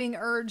 We were all being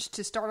urged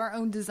to start our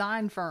own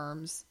design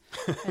firms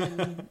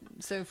and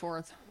so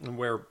forth. And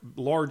wear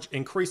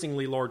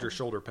increasingly larger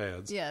shoulder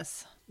pads.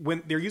 Yes.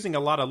 When they're using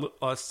a lot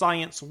of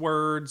science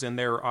words and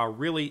they're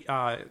really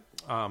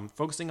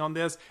focusing on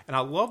this. And I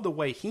love the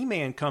way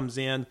He-Man comes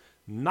in,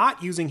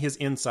 not using his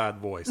inside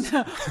voice.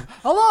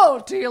 Hello,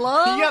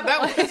 Tila. Yeah,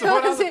 that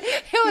was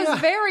it was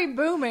very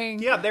booming.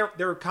 Yeah,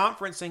 their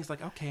conferencing is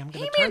like, okay, I'm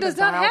going to turn does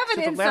not have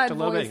an inside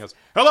voice. He goes,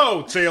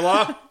 hello,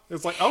 Tila.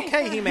 It's like,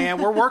 okay,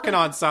 He-Man, we're working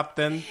on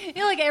something.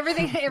 Like every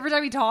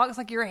time he talks,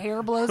 like your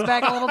hair blows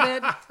back a little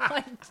bit.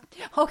 Like,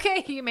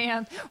 okay,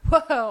 He-Man.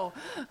 Whoa.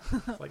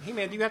 Like,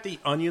 He-Man, do you have to eat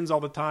onions all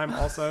the time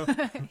also?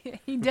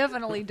 He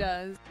definitely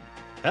does.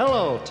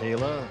 Hello,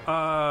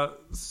 Tila.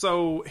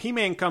 So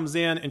He-Man comes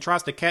in and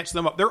tries to catch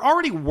them up. They're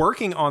already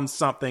working on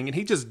something, and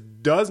he just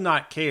does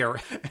not care.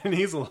 And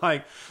he's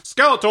like,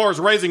 Skeletor's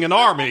raising an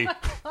army.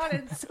 God,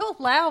 it's so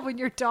loud when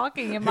you're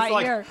talking in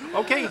my ear.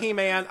 Okay,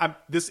 He-Man,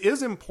 this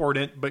is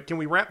important, but can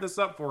we wrap this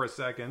up for a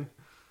second?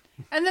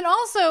 And then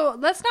also,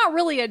 that's not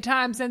really a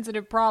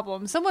time-sensitive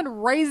problem.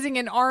 Someone raising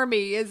an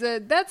army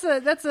that's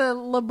a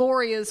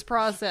laborious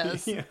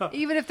process,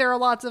 even if there are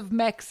lots of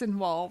mechs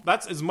involved.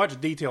 That's as much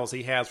detail as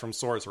he has from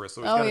Sorceress,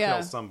 so he's got to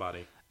tell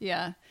somebody.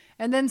 Yeah.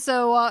 And then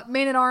so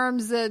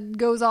Man-at-Arms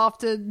goes off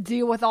to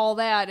deal with all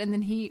that, and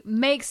then he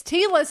makes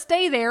Tila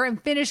stay there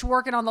and finish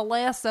working on the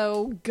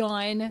lasso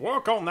gun.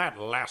 Work on that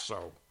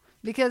lasso.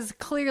 Because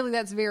clearly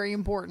that's very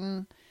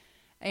important.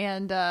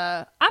 And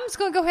I'm just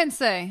going to go ahead and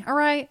say, all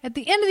right, at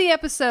the end of the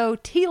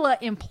episode, Tila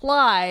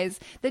implies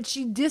that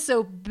she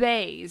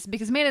disobeys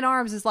because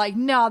Man-at-Arms is like,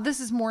 no, this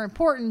is more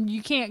important.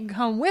 You can't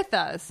come with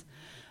us.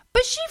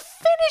 But she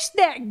finished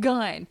that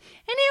gun, and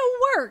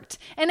it worked.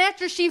 And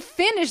after she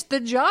finished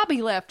the job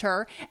he left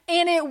her,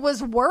 and it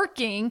was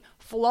working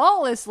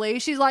flawlessly,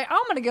 she's like,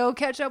 I'm going to go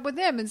catch up with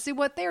them and see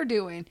what they're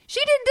doing. She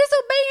didn't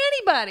disobey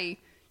anybody.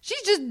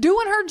 She's just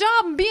doing her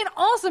job and being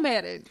awesome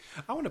at it.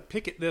 I want to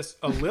pick at this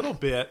a little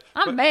bit.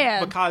 I'm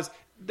mad. Because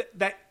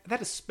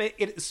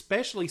it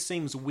especially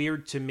seems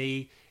weird to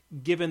me,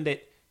 given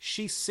that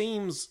she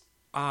seems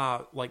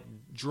like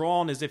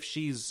drawn as if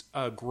she's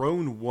a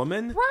grown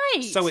woman.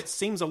 Right. So it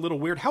seems a little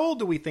weird. How old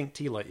do we think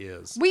Tila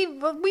is? We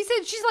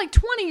said she's like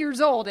 20 years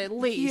old at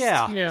least.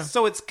 Yeah.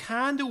 So it's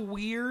kind of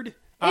weird.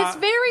 It's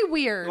very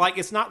weird. Like,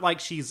 it's not like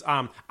she's,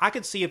 I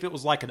could see if it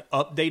was like an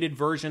updated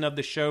version of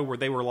the show where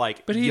they were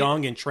like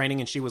young and training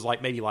and she was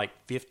like maybe like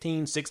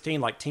 15,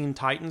 16, like Teen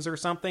Titans or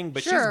something,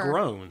 but she's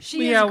grown.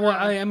 She is grown. Well,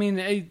 I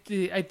mean, I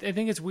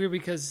think it's weird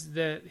because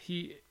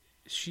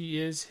she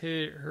is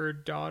his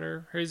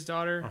daughter.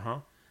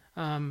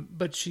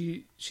 But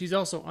she's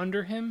also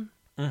under him.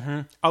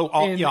 Mm-hmm.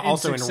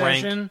 Also in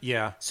rank.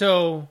 Yeah.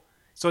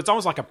 So it's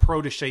almost like a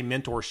protege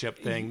mentorship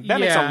thing.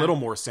 That makes a little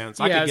more sense.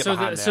 I could get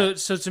behind that.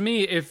 So to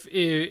me, if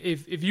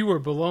you were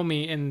below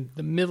me in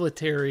the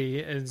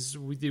military, as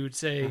we would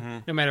say,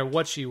 no matter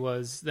what she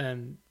was,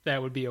 then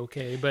that would be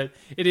okay. But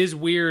it is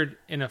weird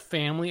in a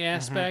family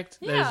aspect.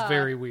 That is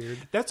very weird.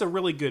 That's a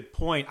really good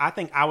point. I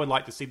think I would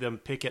like to see them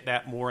pick at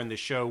that more in the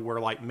show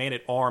where like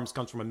Man-at-Arms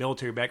comes from a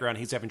military background.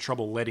 He's having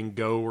trouble letting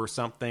go or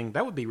something.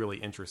 That would be really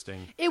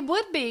interesting. It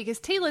would be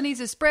because Tila needs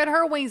to spread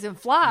her wings and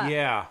fly.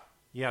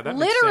 Yeah, that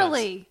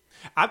literally. Makes sense.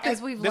 I think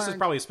as we've this learned. is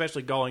probably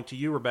especially galling to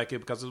you, Rebecca,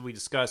 because as we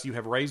discussed, you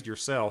have raised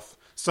yourself.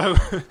 So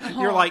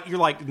you're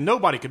like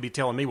nobody could be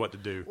telling me what to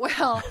do.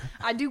 Well,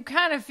 I do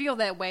kind of feel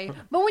that way.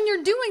 But when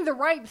you're doing the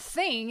right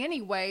thing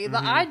anyway, the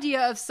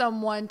idea of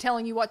someone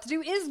telling you what to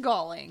do is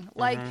galling.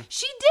 Like,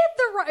 she did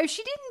the right,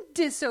 she didn't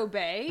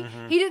disobey.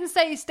 He didn't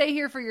say, stay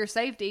here for your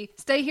safety,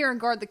 stay here and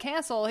guard the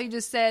castle. He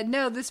just said,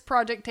 no, this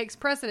project takes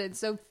precedence,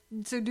 so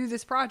do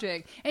this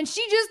project. And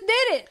she just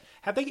did it.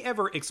 Have they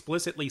ever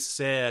explicitly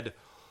said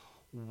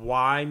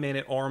why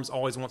Man-at-Arms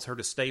always wants her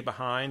to stay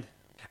behind?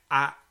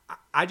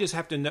 I just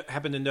happen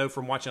to know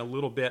from watching a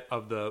little bit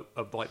of the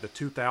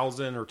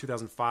 2000 or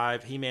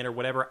 2005 He-Man or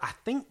whatever. I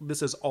think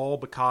this is all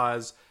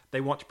because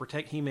they want to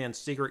protect He-Man's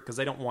secret because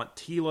they don't want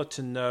Teela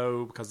to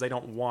know, because they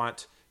don't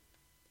want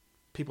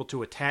people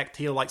to attack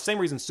Teela. Like, same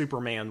reason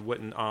Superman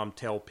wouldn't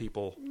tell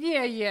people.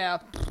 Yeah.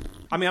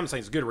 I mean, I'm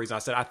saying it's a good reason.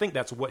 I think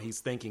that's what he's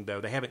thinking,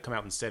 though. They haven't come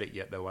out and said it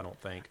yet, though, I don't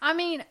think. I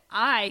mean,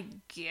 I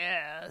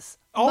guess.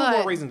 All the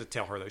more reason to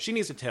tell her, though. She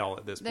needs to tell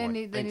at this point.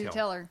 They need to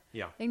tell her.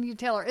 Yeah. They need to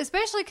tell her.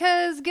 Especially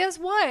because, guess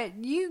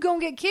what? You gonna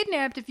get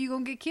kidnapped if you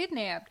gonna get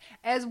kidnapped.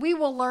 As we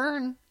will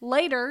learn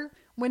later,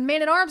 when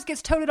Man-at-Arms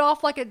gets toted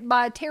off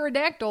by a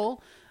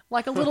pterodactyl,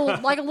 like a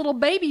little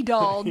baby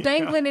doll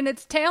dangling in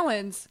its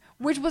talons,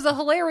 which was a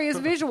hilarious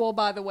visual,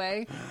 by the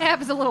way. It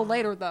happens a little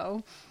later,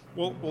 though.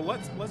 Well,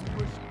 let's push.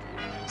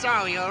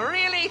 So you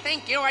really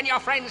think you and your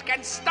friends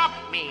can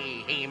stop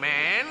me,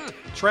 He-Man?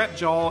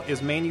 Trapjaw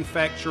is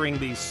manufacturing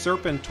these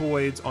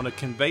serpentoids on a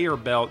conveyor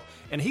belt,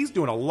 and he's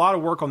doing a lot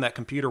of work on that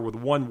computer with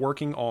one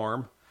working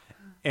arm.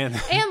 And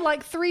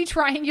like 3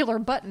 triangular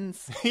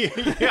buttons.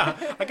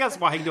 Yeah, I guess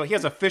why he can do it. He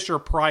has a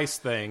Fisher-Price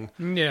thing.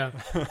 Yeah.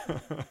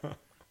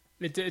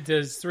 It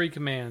does 3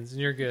 commands,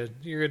 and you're good.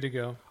 You're good to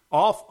go.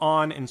 Off,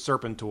 on, and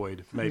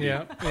serpentoid, maybe.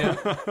 Yeah.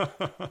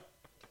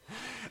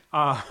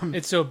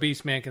 It's so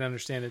Beastman can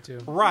understand it, too.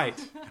 Right.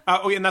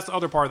 And that's the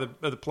other part of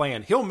the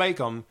plan. He'll make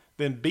them,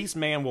 then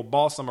Beastman will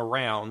boss them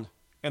around,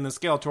 and then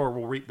Skeletor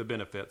will reap the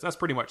benefits. That's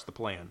pretty much the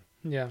plan.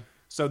 Yeah.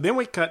 So then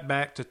we cut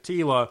back to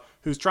Teela,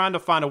 who's trying to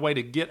find a way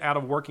to get out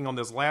of working on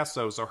this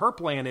lasso. So her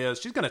plan is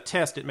she's going to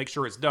test it, make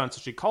sure it's done. So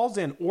she calls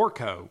in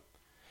Orko,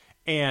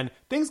 and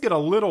things get a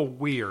little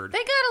weird. They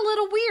got a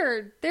little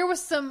weird. There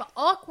was some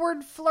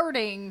awkward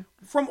flirting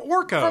from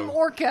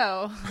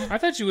Orko. I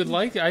thought you would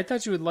like it. I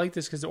thought you would like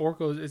this because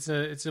Orko.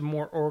 It's a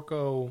more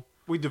Orko.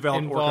 We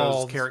developed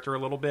Orko's character a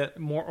little bit.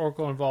 More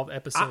Orko involved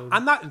episode.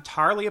 I'm not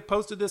entirely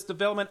opposed to this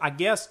development. I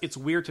guess it's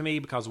weird to me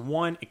because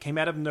 1, it came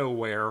out of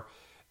nowhere.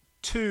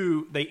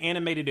 2, they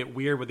animated it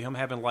weird with him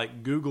having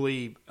like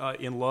googly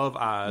in love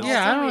eyes.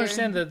 Yeah, I don't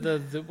understand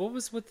the what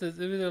was with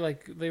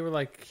they were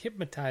like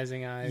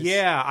hypnotizing eyes.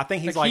 Yeah, I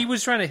think he's like he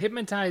was trying to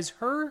hypnonize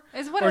her,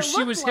 or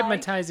she was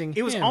hypnotizing him.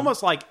 It was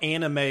almost like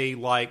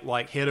anime,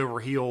 like head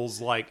over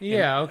heels,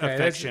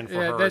 affection for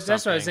her. That's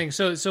what I was saying.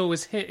 So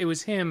it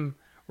was him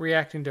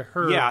reacting to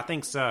her. Yeah, I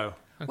think so.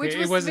 Okay, which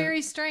was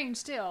very strange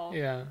still.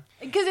 Yeah.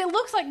 Because it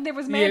looks like there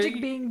was magic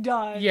being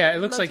done. Yeah, it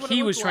looks like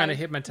he was trying to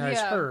hypnotize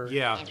her.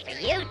 Yeah. And for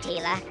you,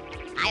 Teela,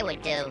 I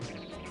would do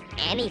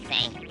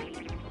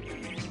anything.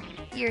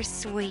 You're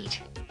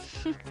sweet.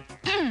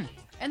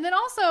 And then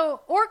also,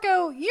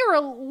 Orko, you're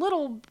a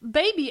little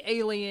baby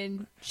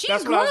alien. She's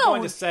That's grown. what I was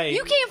going to say.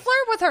 You can't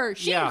flirt with her.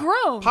 She's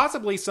grown.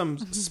 Possibly some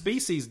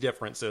species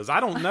differences. I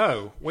don't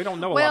know. We don't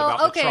know a lot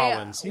about the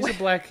Trollins.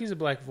 He's a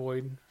black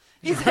void.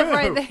 He's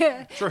right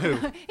there. True.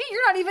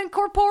 You're not even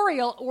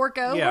corporeal,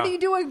 Orko. Yeah. What are you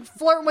doing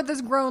flirting with this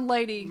grown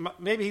lady?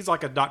 Maybe he's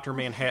like a Dr.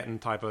 Manhattan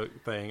type of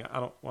thing. I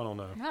don't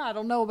know. I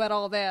don't know about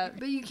all that.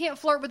 But you can't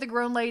flirt with a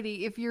grown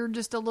lady if you're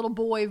just a little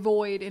boy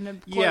void in a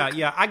cloak.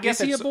 Yeah. I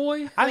guess is he a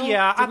boy?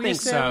 I think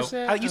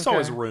so. You saw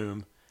his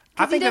room.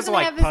 I think it's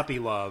like puppy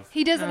love.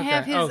 He doesn't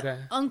have his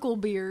uncle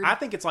beard. I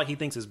think it's like he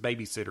thinks his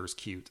babysitter's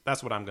cute.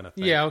 That's what I'm going to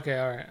think. Yeah, okay,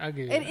 all right. I'll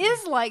give you It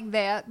is like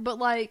that, but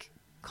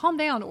calm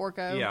down,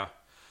 Orko. Yeah.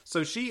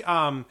 So she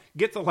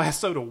gets the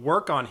lasso to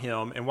work on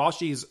him, and while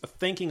she's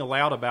thinking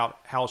aloud about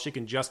how she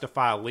can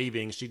justify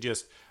leaving, she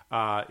just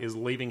is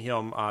leaving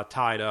him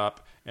tied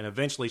up, and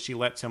eventually she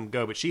lets him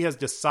go. But she has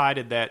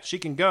decided that she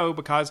can go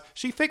because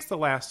she fixed the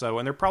lasso,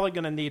 and they're probably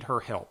going to need her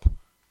help.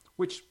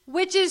 Which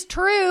is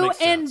true,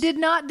 and did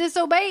not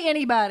disobey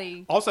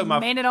anybody. Also,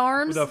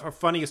 Man-at-Arms. The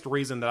funniest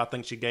reason that I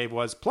think she gave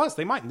was, plus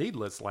they might need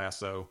this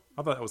lasso.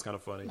 I thought that was kind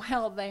of funny.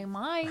 Well, they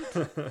might.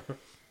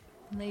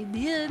 They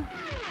did.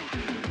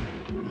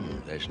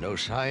 There's no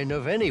sign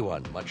of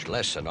anyone, much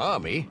less an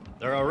army.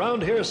 They're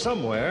around here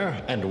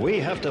somewhere, and we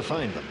have to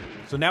find them.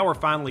 So now we're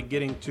finally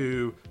getting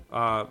to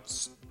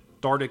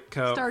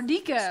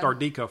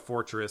Stardika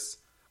Fortress.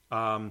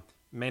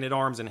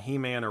 Man-at-Arms and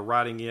He-Man are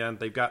riding in.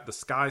 They've got the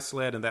Sky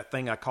Sled and that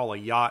thing I call a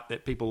yacht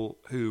that people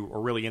who are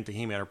really into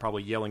He-Man are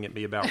probably yelling at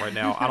me about right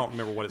now. I don't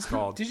remember what it's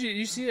called. Did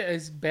you see that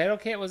his Battle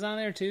Cat was on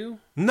there too?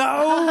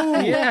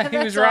 No! Yeah, he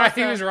was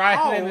riding in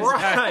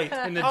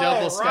the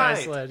double Sky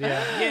Sled.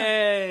 Yeah.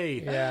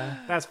 Yay! Yeah.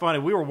 That's funny.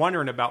 We were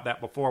wondering about that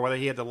before, whether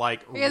he had to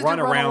run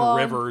around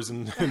rivers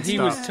and he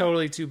stuff. was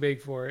totally too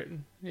big for it.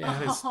 Yeah.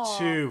 That is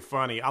too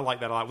funny. I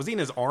like that a lot. Was he in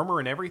his armor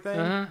and everything?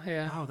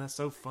 Yeah. Oh, that's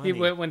so funny.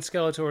 When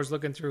Skeletor's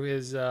looking through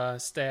his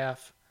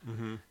staff,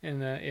 and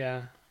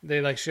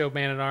they like show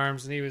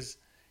Man-at-Arms, and he was,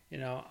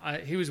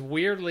 he was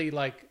weirdly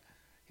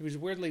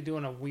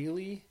doing a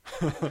wheelie,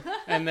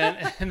 and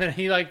then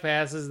he like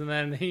passes, and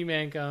then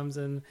He-Man comes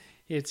and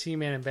it's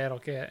He-Man and Battle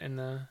Cat in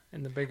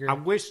the bigger. I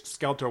wish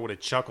Skeletor would have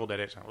chuckled at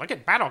it. Look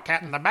at Battle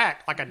Cat in the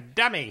back, like a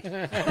dummy.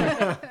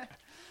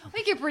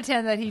 We could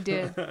pretend that he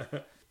did.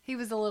 He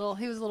was a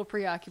little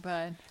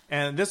preoccupied.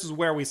 And this is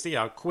where we see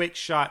a quick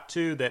shot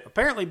too that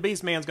apparently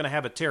Beastman's going to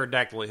have a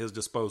pterodactyl at his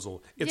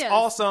disposal. It's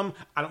awesome.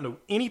 I don't know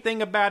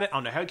anything about it. I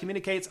don't know how he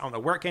communicates. I don't know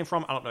where it came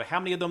from. I don't know how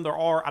many of them there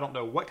are. I don't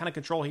know what kind of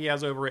control he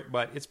has over it,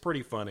 but it's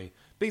pretty funny.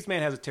 Beastman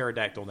has a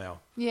pterodactyl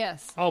now.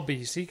 Yes. All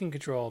beasts. He can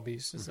control all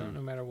beasts, so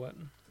no matter what.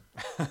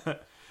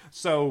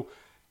 So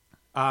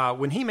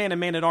when He-Man and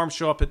Man-at-Arms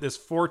show up at this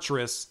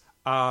fortress,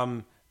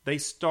 they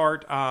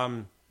start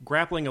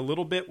grappling a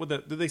little bit with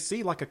do they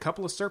see like a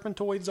couple of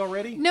serpentoids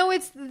already? No,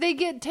 they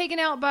get taken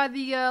out by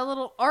the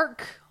little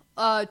arc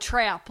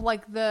trap.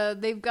 Like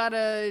they've got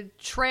a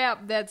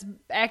trap that's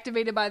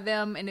activated by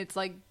them, and it's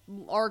like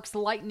arcs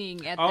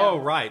lightning at them. Oh,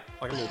 right,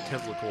 like a little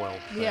Tesla coil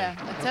thing. Yeah,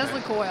 a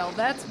Tesla coil.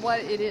 That's what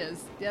it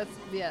is.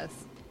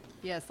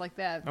 Yes, like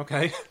that.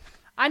 Okay.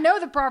 I know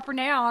the proper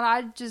noun.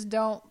 I just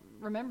don't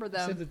remember them.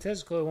 You said the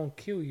Tesla coil won't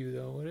kill you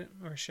though, would it,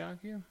 or shock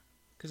you?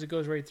 Because it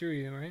goes right through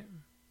you, right?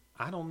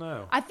 I don't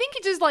know. I think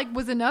it just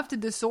was enough to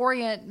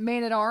disorient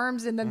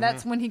Man-at-Arms, and then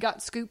that's when he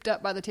got scooped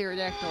up by the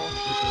pterodactyl.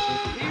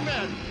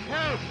 He-Man,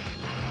 help!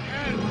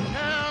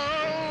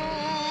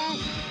 Help!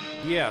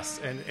 Yes,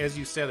 and as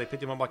you said, they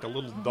picked him up like a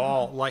little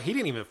doll. Like he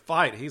didn't even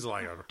fight. He's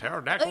like, a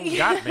pterodactyl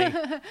got me.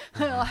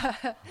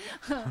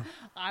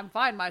 I'm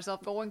finding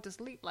myself going to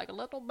sleep like a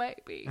little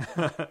baby.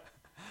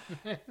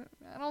 I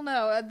don't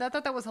know. I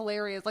thought that was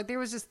hilarious. Like there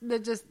was just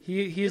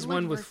he is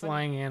one with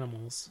flying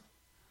animals.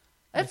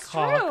 That's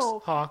like true.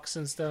 Hawks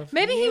and stuff.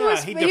 Maybe he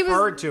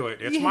deferred to it.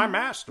 It's my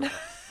master.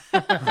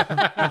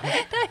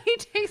 He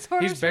takes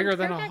orders. He's bigger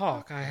than a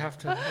hawk. I have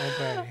to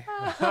obey.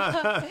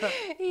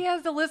 He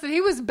has to listen. He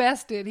was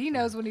bested. He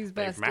knows when he's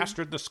bested. They've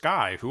mastered the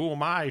sky. Who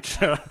am I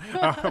to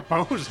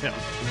oppose him?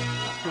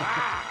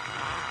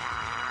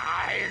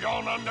 I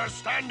don't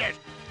understand it.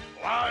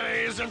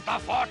 Why isn't the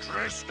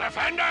fortress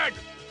defended?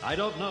 I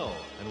don't know,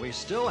 and we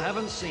still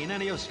haven't seen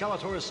any of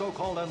Skeletor's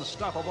so-called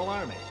unstoppable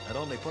army. That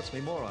only puts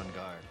me more on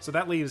guard. So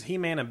that leaves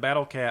He-Man and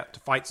Battle Cat to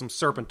fight some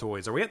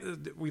serpentoids. Are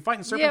we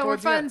fighting serpentoids? Yeah, we're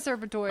fighting yet?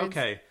 serpentoids.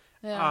 Okay.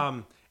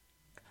 Yeah.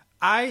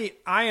 I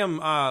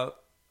am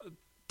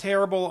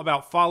terrible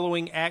about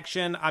following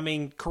action. I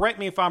mean, correct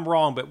me if I'm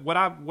wrong, but what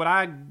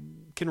I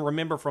can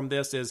remember from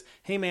this is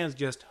He-Man's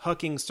just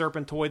hucking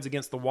serpentoids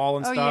against the wall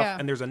and stuff,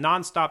 and there's a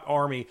non-stop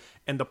army,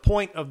 and the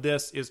point of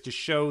this is to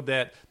show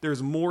that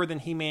there's more than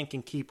He-Man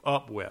can keep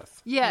up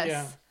with. Yes.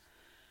 Yeah.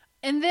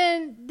 And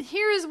then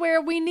here's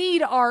where we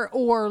need our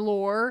ore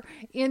lore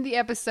in the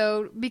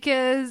episode,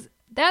 because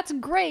that's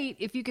great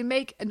if you can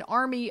make an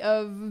army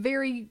of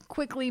very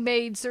quickly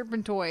made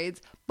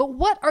serpentoids, but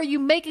what are you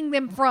making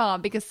them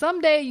from? Because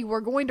someday you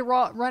are going to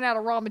run out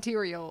of raw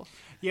material.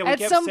 Yeah, we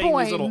kept seeing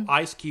these little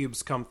ice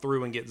cubes come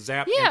through and get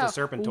zapped into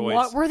serpentoids.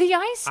 What were the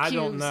ice cubes? I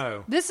don't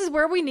know. This is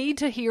where we need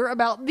to hear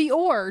about the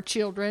ore,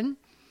 children.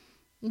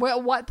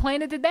 Well, what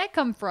planet did that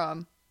come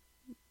from?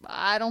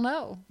 I don't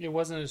know. It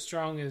wasn't as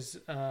strong as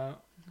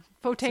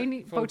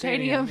Photanium.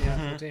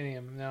 Yeah,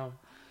 photanium. No.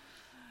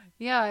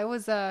 Yeah, it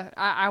was.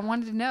 I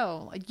wanted to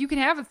know. Like, you can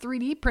have a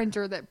 3D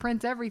printer that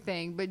prints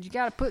everything, but you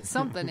got to put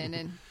something in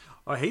it.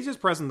 He's just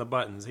pressing the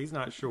buttons. He's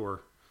not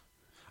sure.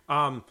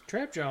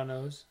 Trapjaw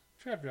knows.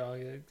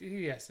 Trapjaw,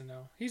 he has to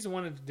know. He's the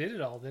one that did it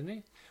all, didn't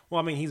he?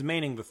 Well, I mean, he's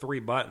manning the 3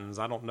 buttons.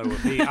 I don't know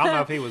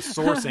if he was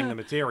sourcing the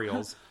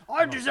materials.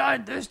 I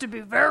designed this to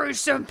be very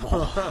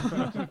simple.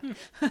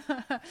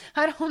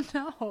 I don't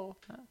know.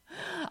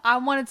 I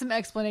wanted some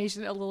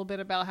explanation a little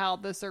bit about how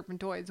the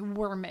serpentoids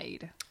were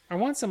made. I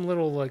want some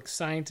little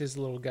scientist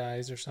little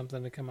guys or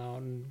something to come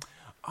out and.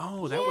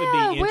 Oh, that would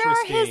be interesting. Where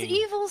are his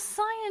evil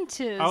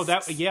scientists? Oh,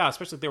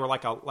 especially if they were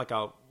like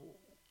a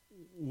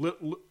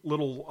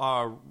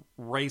little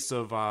race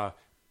of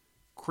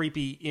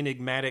creepy,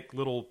 enigmatic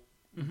little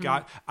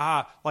guy.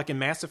 Like in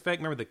Mass Effect,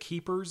 remember the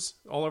Keepers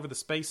all over the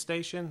space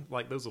station?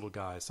 Like those little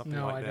guys, something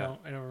like that.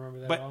 I don't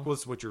remember that. But at all.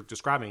 was what you're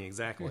describing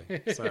exactly.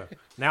 So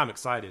now I'm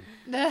excited.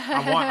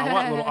 I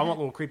want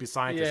little creepy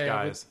scientist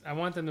guys. I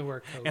want them to wear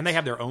coats. And they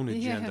have their own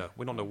agenda.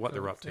 We don't know what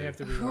they're up to. They have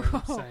to be wearing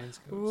science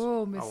coats.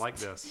 Ooh, I like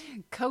this.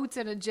 Coats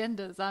and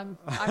agendas. I'm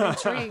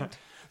intrigued.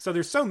 So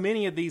there's so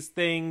many of these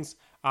things.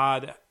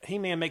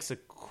 He-Man makes a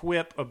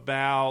quip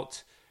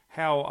about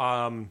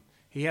how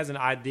he has an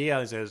idea.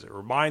 He says, it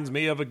reminds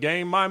me of a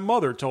game my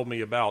mother told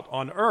me about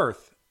on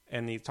Earth.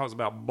 And he talks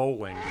about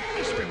bowling.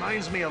 This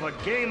reminds me of a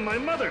game my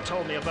mother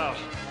told me about.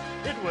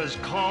 It was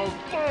called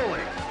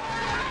bowling.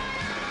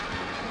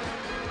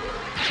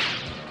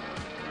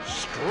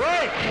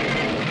 Strike!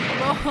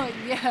 Oh,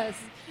 yes.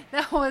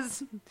 That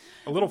was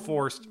a little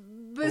forced.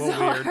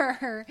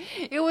 bizarre.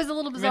 It was a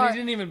little bizarre. He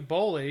didn't even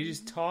bowl it. He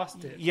just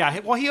tossed it. Yeah,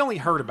 well, he only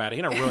heard about it.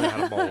 He don't really know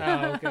how to bowl.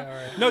 Oh, okay, all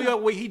right.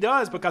 No, he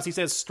does because he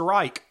says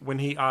strike when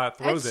he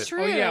throws That's it.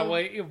 true. Oh, yeah,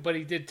 well, but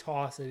he did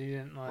toss it. He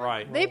didn't, like...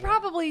 Right. They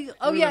probably... It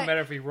would have been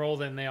better if he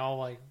rolled it and they all,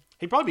 like...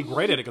 He'd probably be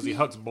great at it because he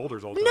hucks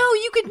boulders all the time. No,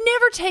 you could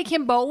never take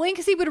him bowling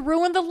because he would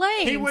ruin the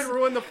lanes. He would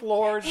ruin the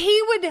floors.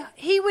 He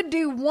would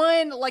do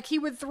one, like he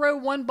would throw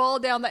one ball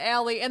down the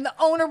alley and the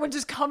owner would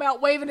just come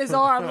out waving his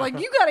arm like,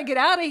 you got to get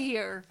out of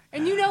here.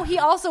 And he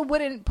also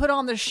wouldn't put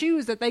on the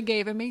shoes that they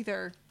gave him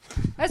either.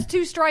 That's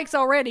 2 strikes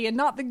already and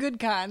not the good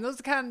kind.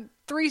 Those are kind of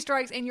 3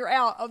 strikes and you're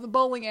out of the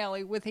bowling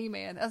alley with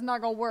He-Man. That's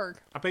not going to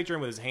work. I picture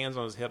him with his hands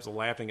on his hips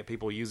laughing at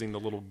people using the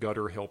little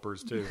gutter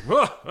helpers too.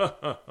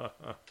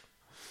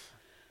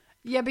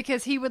 Yeah,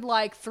 because he would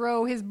like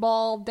throw his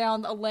ball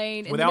down a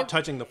lane without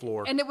touching the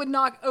floor, and it would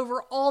knock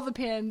over all the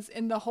pins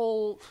in the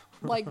whole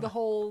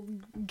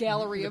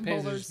gallery of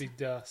pins would bowlers. Just be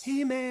dust.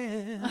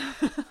 He-Man.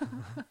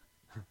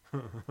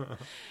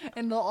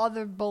 And the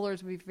other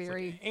bowlers would be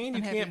very. And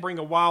you unhappy. can't bring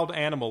a wild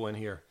animal in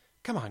here.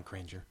 Come on,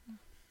 Cringer.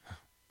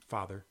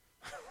 Father.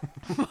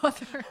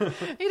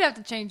 He'd have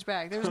to change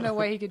back. There's no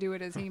way he could do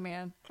it as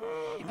He-Man.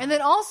 And then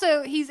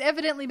also, he's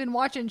evidently been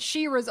watching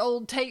She-Ra's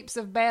old tapes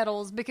of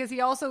battles because he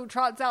also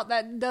trots out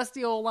that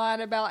dusty old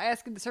line about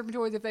asking the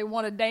Serpentoids if they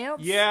want to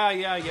dance. Yeah.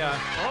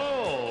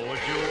 Oh, would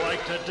you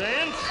like to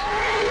dance?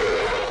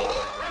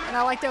 And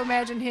I like to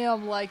imagine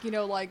him like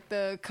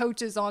the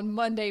coaches on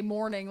Monday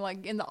morning,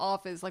 like in the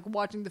office, like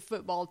watching the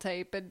football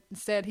tape, and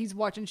instead he's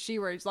watching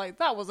She-Ra. He's like,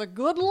 that was a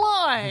good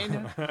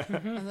line.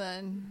 And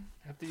then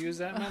have to use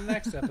that in my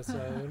next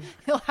episode.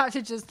 He'll have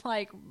to just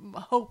like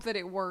hope that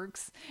it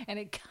works, and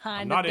it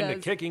kind of not does.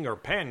 into kicking or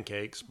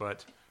pancakes,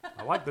 but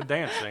I like the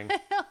dancing.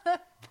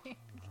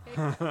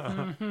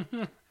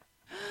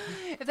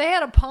 If they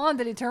had a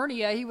pond at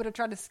Eternia, he would have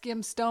tried to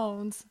skim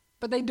stones.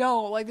 But they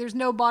don't. Like, there's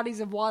no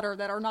bodies of water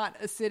that are not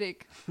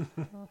acidic.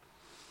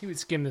 He would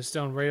skim the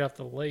stone right off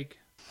the lake.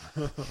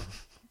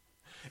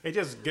 It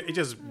just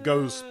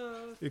goes.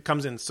 It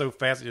comes in so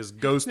fast. It just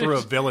goes through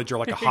a village or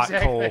like a hot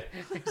coal.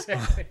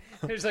 Exactly.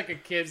 There's like a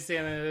kid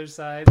standing on the other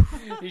side.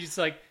 He's just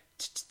like,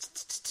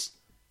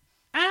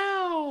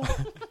 ow!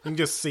 You can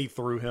just see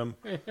through him.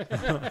 And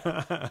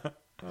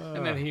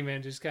then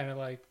He-Man just kind of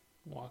like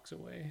walks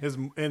away.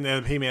 And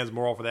then He-Man's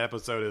moral for the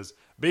episode is,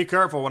 be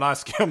careful when I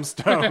skim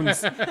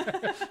stones.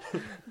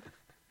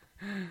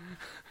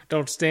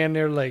 Don't stand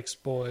near lakes,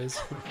 boys.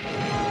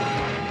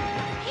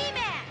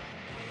 He-Man!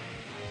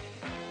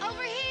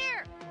 Over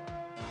here!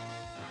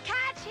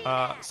 Catch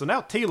him! So now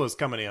Teela's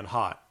coming in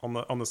hot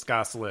on the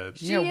Sky Sled.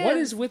 Yeah, what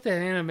is with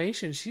that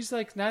animation? She's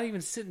like not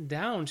even sitting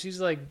down. She's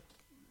like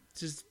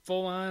just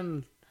full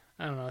on.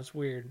 I don't know. It's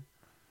weird.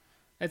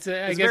 I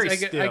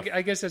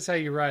guess that's how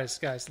you ride a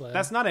Sky Sled.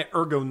 That's not an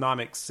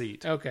ergonomic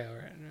seat. Okay, all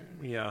right.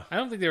 Yeah. I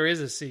don't think there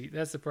is a seat.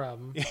 That's the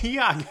problem.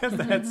 Yeah, I guess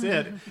that's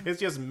it. It's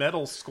just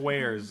metal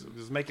squares.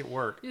 Just make it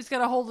work. You just got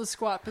to hold the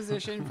squat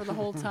position for the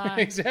whole time.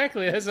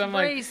 Exactly. That's I'm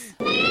Brace.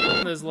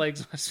 like, those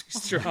legs must be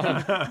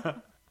strong.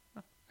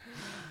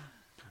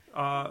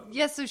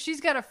 So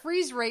she's got a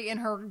freeze rate in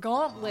her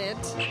gauntlet,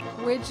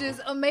 which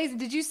is amazing.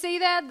 Did you see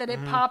that? That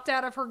it popped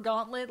out of her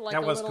gauntlet? Like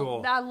that was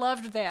cool. I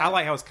loved that. I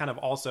like how it's kind of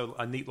also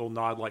a neat little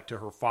nod like to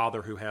her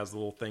father who has the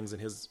little things in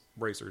his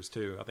racers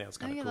too. I think that's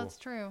kind of cool. That's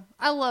true.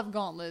 I love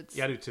gauntlets.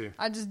 Yeah, I do too.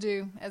 I just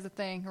do as a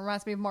thing. It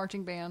reminds me of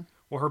marching band.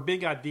 Well, her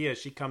big idea is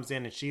she comes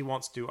in and she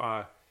wants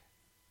to...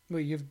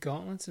 Wait, you have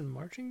gauntlets in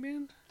marching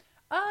band?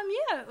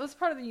 Yeah, it was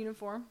part of the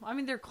uniform. I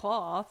mean, they're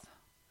cloth.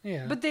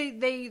 Yeah. But they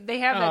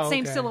have that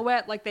same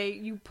silhouette. Like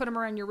you put them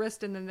around your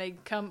wrist and then they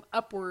come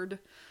upward.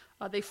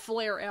 They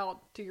flare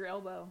out to your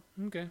elbow.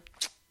 Okay.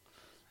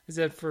 Is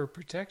that for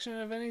protection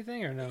of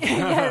anything or no?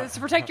 Yeah, it's to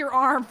protect your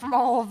arm from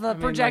all of the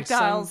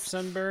projectiles.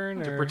 Like sunburn?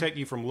 To protect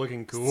you from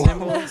looking cool.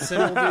 Symbol dudes?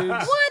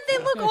 What? They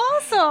look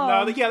awesome.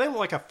 No, they look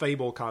like a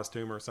Fable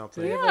costume or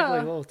something. Do they have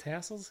like little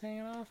tassels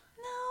hanging off?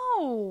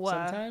 No.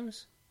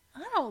 Sometimes?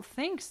 I don't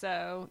think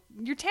so.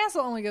 Your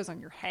tassel only goes on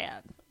your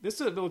hat. This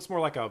looks more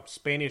like a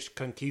Spanish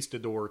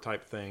conquistador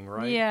type thing,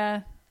 right?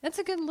 Yeah. That's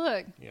a good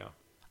look. Yeah.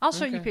 I'll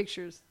show you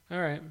pictures. All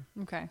right.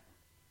 Okay.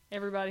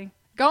 Everybody.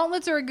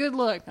 Gauntlets are a good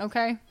look,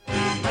 okay?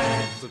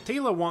 So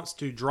Teela wants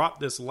to drop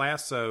this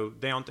lasso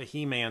down to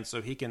He-Man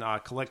so he can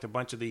collect a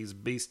bunch of these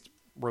beast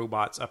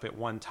robots up at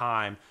one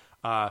time.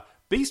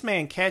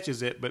 Beastman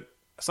catches it, but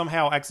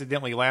somehow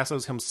accidentally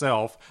lassos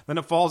himself. Then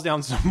it falls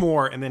down some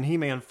more, and then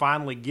He-Man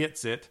finally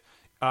gets it.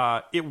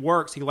 It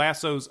works. He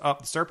lassos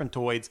up the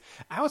Serpentoids.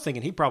 I was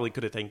thinking he probably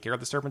could have taken care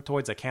of the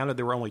Serpentoids. I counted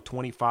there were only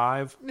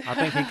 25. I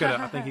think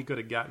he could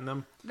have gotten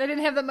them. They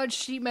didn't have that much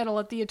sheet metal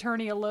at the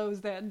Eternia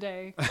Lowe's that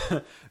day.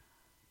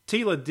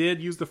 Teela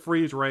did use the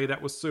freeze ray.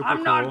 That was super cool.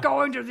 I'm not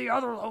going to the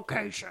other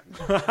location.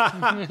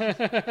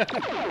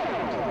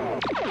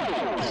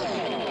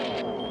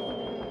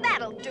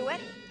 That'll do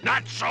it.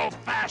 Not so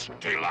fast,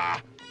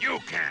 Teela. You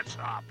can't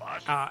stop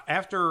us.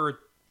 After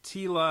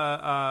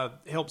Teela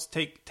helps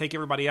take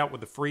everybody out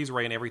with the freeze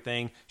ray and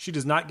everything. She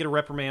does not get a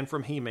reprimand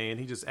from He-Man.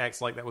 He just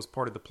acts like that was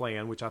part of the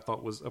plan, which I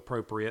thought was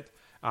appropriate.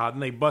 Then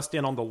they bust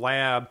in on the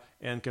lab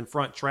and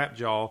confront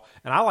Trapjaw.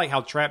 And I like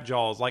how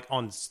Trapjaw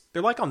is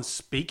they're on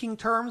speaking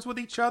terms with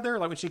each other.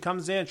 Like when she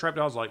comes in,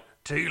 Trapjaw's like,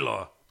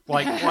 Teela.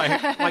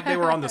 Like they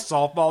were on the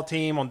softball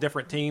team on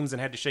different teams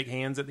and had to shake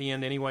hands at the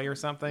end anyway or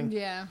something.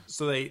 Yeah.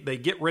 So they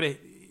get rid of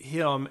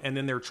him, and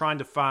then they're trying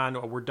to find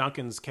where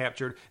Duncan's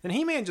captured. Then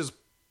He-Man just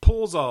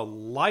pulls a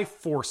life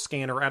force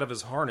scanner out of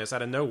his harness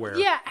out of nowhere.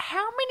 Yeah,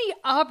 how many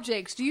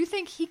objects do you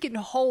think he can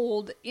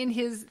hold in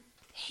his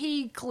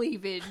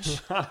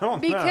cleavage? I don't know.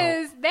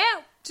 Because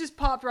that just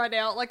popped right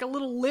out like a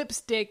little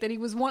lipstick that he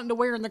was wanting to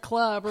wear in the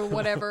club or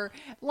whatever.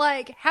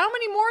 Like, how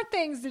many more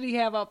things did he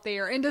have up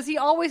there? And does he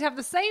always have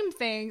the same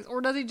things,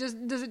 or does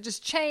it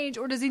just change,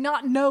 or does he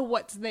not know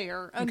what's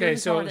there under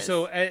his harness?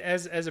 So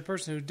as a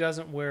person who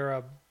doesn't wear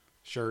a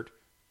shirt,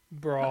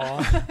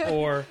 bra,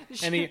 or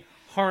any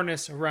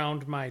harness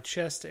around my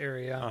chest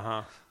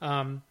area,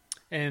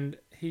 and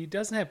he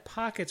doesn't have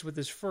pockets with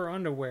his fur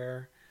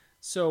underwear,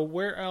 so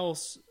where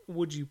else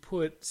would you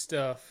put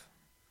stuff?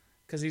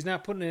 Because he's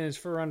not putting it in his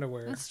fur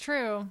underwear. That's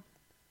true.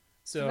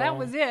 So that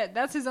was it.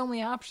 That's his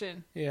only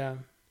option. Yeah.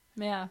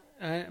 Yeah.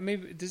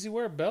 Maybe does he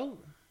wear a belt?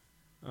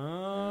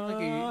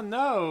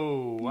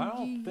 No, I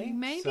don't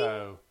think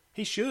so.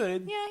 He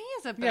should. Yeah, he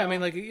has a belt. Yeah, I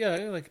mean,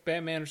 like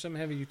Batman or something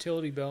have a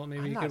utility belt.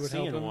 Maybe he could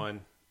help him.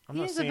 One.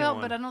 He has a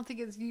belt, but I don't think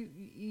it's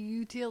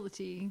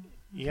utility.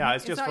 Yeah,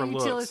 it's just for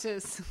looks.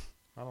 Utilities.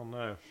 I don't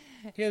know.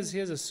 He has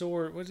a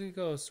sword. What does he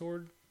call a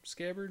sword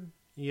scabbard?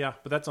 Yeah,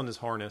 but that's on his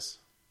harness.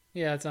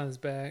 Yeah, it's on his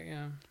back,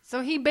 yeah.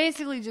 So he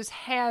basically just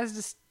has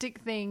to stick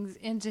things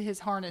into his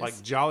harness.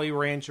 Like Jolly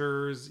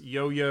Ranchers,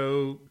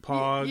 Yo-Yo,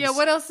 Pogs. Yeah,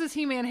 what else does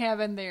He-Man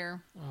have in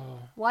there? Oh.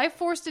 Life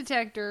Force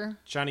Detector.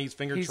 Chinese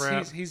Finger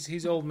Trap.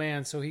 He's old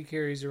man, so he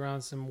carries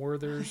around some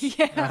Werthers.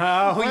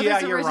 Yeah. Oh, Werther's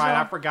yeah, you're original. right.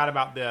 I forgot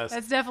about this.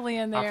 That's definitely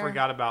in there. I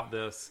forgot about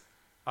this.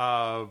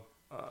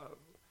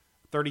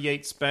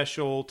 38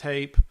 special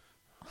tape.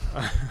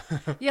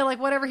 Yeah, like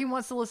whatever he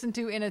wants to listen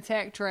to in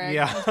Attack Track.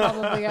 Yeah. Is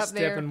probably up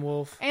there.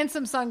 Steppenwolf. And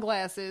some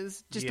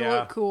sunglasses, just to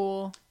look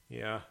cool.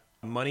 Yeah.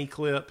 Money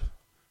clip.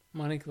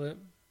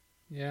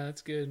 Yeah,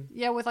 that's good.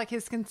 Yeah, with like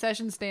his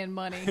concession stand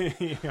money.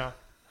 Yeah.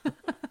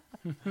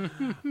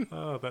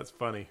 Oh, that's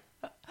funny.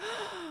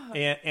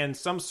 And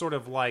some sort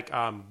of like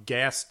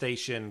gas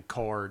station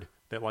card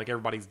that like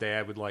everybody's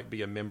dad would like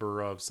be a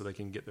member of so they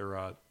can get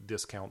their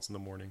discounts in the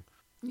morning.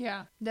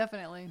 Yeah,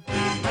 definitely.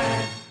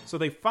 So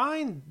they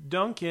find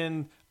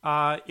Duncan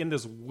in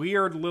this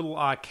weird little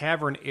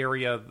cavern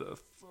area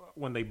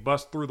when they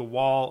bust through the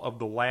wall of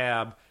the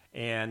lab,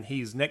 and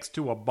he's next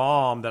to a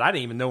bomb that I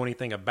didn't even know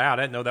anything about.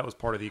 I didn't know that was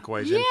part of the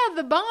equation. Yeah,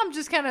 the bomb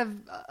just kind of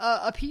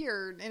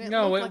appeared, and it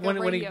looked like a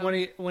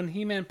radio. when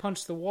He-Man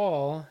punched the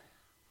wall,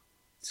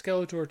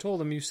 Skeletor told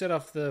him, "You set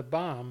off the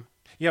bomb."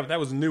 Yeah, but that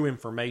was new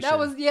information. That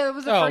was the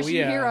first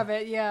you hear of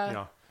it.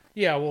 Yeah.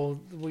 Yeah, well,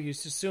 we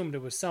just assumed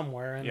it was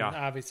somewhere, and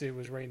obviously it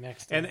was right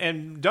next to him.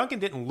 And Duncan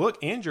didn't look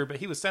injured, but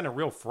he was sounding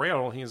real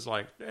frail. He was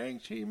like,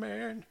 "Thanks,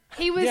 He-Man."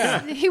 He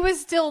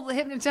was still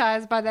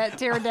hypnotized by that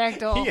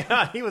pterodactyl.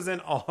 Yeah, he was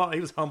in awe.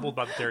 He was humbled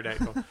by the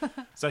pterodactyl.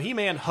 So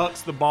He-Man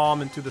hucks the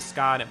bomb into the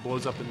sky, and it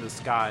blows up into the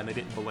sky, and they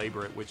didn't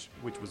belabor it, which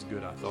was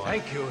good, I thought.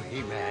 Thank you,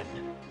 He-Man.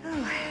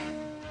 Oh,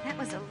 that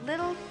was a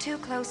little too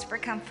close for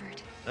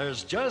comfort.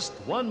 There's just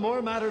one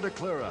more matter to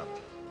clear up.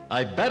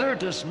 I better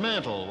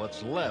dismantle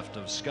what's left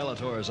of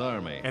Skeletor's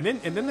army. And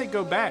then they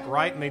go back,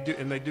 right? And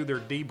they do their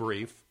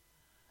debrief.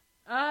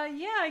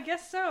 Yeah, I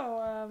guess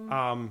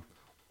so.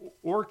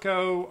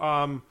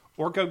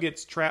 Orko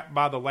gets trapped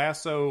by the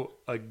lasso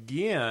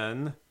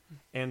again,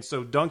 and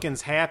so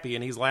Duncan's happy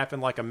and he's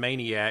laughing like a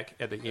maniac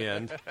at the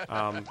end.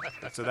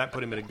 So that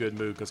put him in a good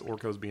mood because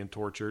Orko's being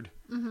tortured.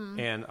 Mm-hmm.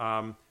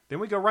 And then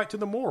we go right to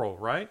the moral,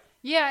 right?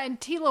 Yeah, and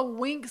Teela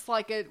winks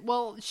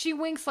she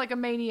winks like a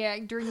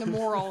maniac during the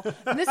moral.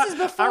 And this is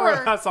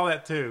before... I saw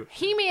that too.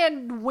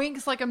 He-Man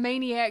winks like a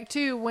maniac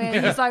too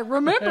when he's like,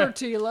 "Remember,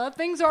 Teela,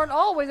 things aren't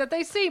always that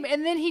they seem."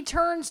 And then he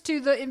turns to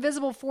the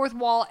invisible fourth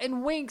wall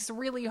and winks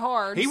really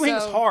hard. He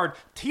winks hard.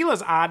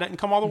 Teela's eye doesn't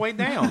come all the way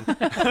down.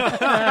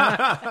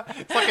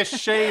 It's like a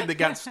shade that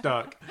got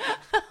stuck.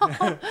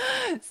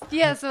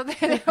 Yeah, so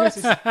there was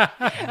some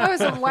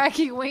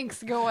wacky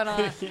winks going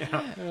on.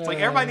 Yeah. It's like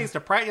everybody needs to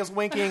practice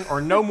winking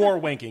or no more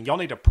winking. Y'all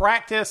need to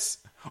practice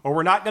or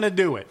we're not going to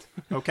do it.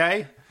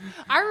 Okay?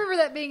 I remember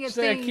that being a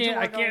thing.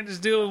 I can't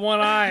just do it with one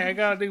eye. I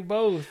got to do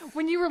both.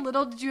 When you were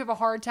little, did you have a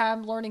hard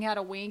time learning how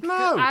to wink?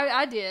 No.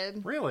 I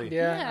did. Really?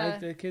 Yeah.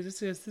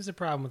 This is a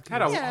problem with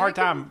kids. I had a hard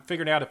time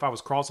figuring out if I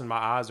was crossing my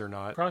eyes or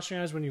not. Cross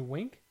your eyes when you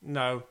wink?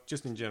 No,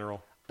 just in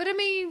general. But I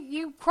mean,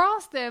 you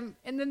cross them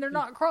and then they're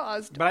not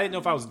crossed. But I didn't know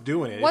if I was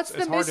doing it. What's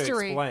it's the hard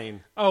mystery? to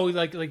explain. Oh,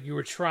 like you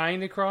were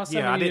trying to cross them?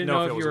 Yeah, I didn't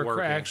know if it was you were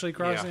working. actually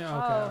crossing.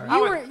 Yeah. Okay.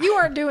 Oh, you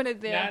weren't doing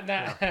it then.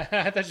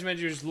 I thought you meant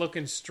you were just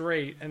looking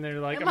straight, and they're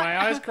like, "Are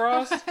my eyes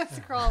crossed?"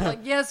 Like,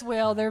 yes,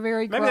 Will, they're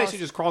very. Maybe they should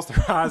just cross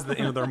their eyes at the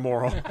end of their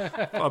moral.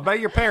 Obey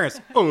your parents.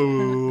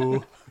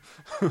 Oh.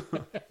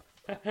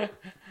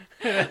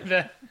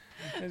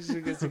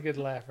 That's a good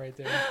laugh right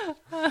there.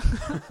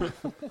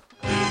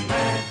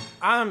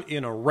 I'm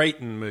in a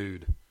rating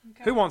mood.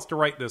 Okay. Who wants to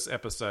rate this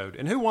episode?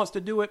 And who wants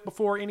to do it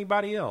before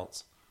anybody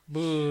else?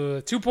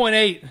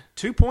 2.8.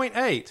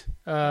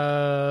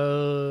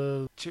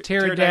 2.8.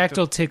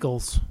 Pterodactyl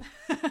tickles.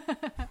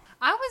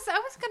 I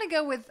was gonna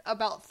go with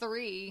about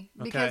 3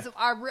 because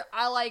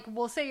I like.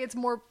 We'll say it's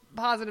more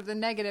positive than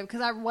negative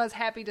because I was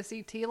happy to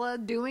see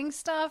Teela doing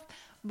stuff,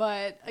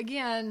 but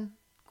again,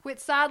 quit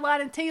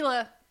sidelining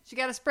Teela. She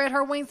got to spread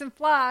her wings and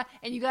fly,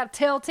 and you got to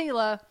tell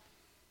Teela.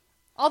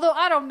 Although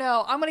I don't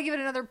know, I'm gonna give it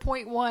another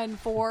 0.1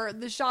 for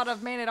the shot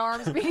of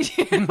Man-at-Arms being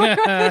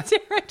the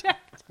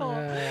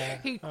pterodactyl.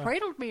 He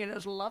cradled me in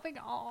his loving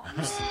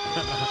arms.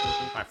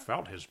 I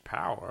felt his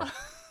power.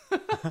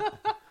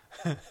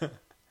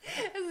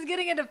 This is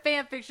getting into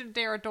fan fiction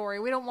territory.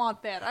 We don't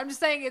want that. I'm just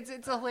saying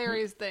it's a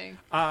hilarious thing.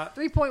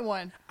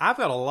 3.1. I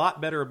felt a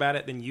lot better about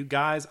it than you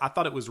guys. I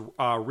thought it was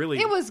really.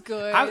 It was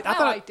good. I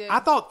liked it. I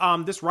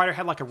thought this writer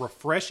had like a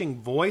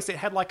refreshing voice. It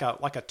had like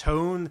a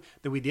tone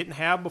that we didn't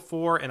have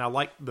before, and I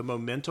liked the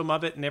momentum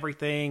of it and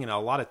everything, and a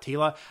lot of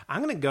Teela.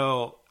 I'm gonna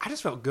go. I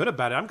just felt good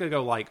about it. I'm gonna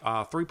go like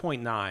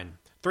 3.9.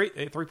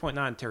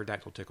 3.9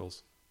 pterodactyl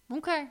tickles.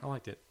 Okay. I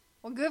liked it.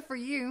 Well, good for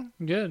you.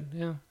 Good.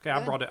 Yeah. Okay,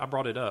 good. I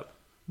brought it up.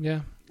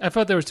 Yeah, I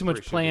thought there was too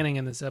much planning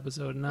in this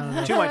episode.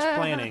 Not too much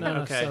planning. Not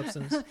Okay, enough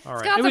substance. All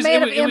right.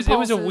 It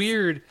was a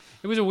weird.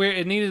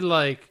 It needed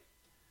like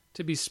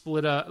to be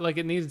split up. Like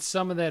it needed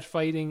some of that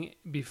fighting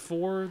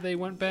before they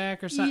went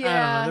back or something. Yeah, I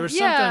don't know. There was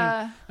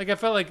something like I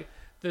felt like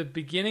the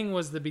beginning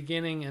was the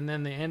beginning and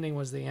then the ending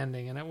was the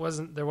ending, and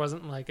there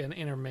wasn't like an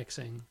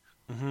intermixing.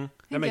 Mm-hmm.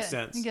 That makes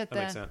sense. That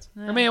makes sense.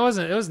 Yeah. I mean, it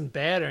wasn't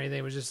bad or anything.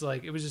 It was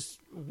just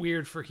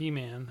weird for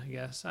He-Man, I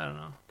guess. I don't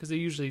know, because they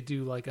usually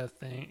do like a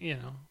thing,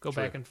 go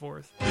back and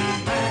forth.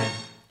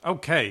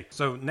 Okay,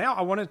 so now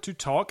I wanted to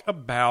talk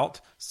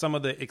about some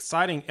of the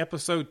exciting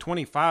episode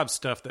 25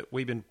 stuff that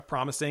we've been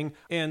promising.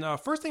 And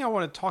first thing I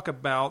want to talk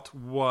about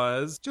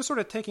was just sort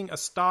of taking a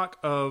stock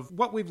of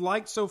what we've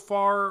liked so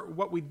far,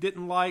 what we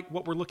didn't like,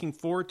 what we're looking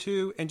forward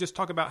to, and just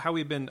talk about how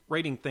we've been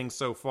rating things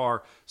so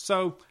far.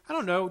 So, I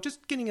don't know,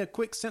 just getting a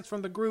quick sense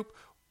from the group.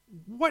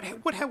 What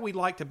have we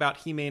liked about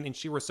He-Man and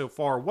She-Ra so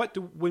far?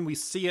 When we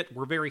see it,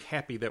 we're very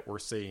happy that we're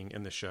seeing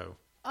in the show?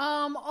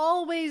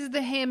 Always the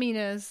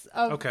hamminess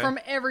from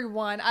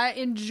everyone. I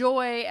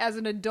enjoy as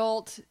an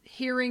adult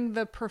hearing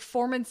the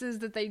performances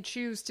that they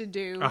choose to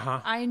do.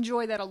 I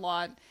enjoy that a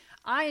lot.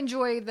 I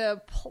enjoy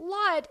the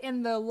plot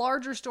and the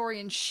larger story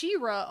in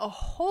She-Ra a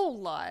whole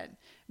lot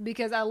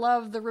because I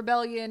love the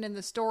rebellion and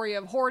the story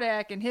of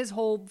Hordak and his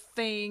whole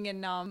thing,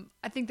 and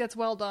I think that's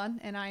well done,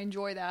 and I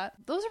enjoy that.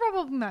 Those are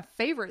probably my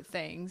favorite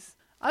things.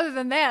 Other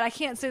than that, I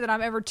can't say that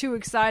I'm ever too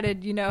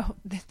excited,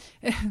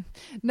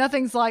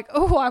 Nothing's like,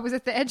 oh, I was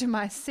at the edge of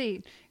my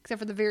seat. Except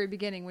for the very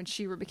beginning when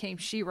She-Ra became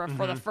She-Ra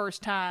for the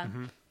first time.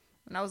 Mm-hmm.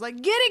 And I was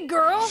like, get it,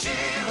 girl!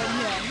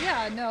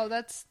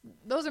 But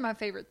those are my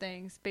favorite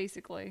things,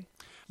 basically.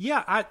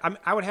 Yeah,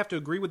 I would have to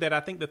agree with that. I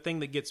think the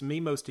thing that gets me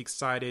most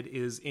excited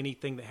is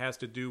anything that has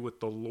to do with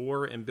the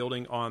lore and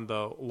building on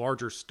the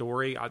larger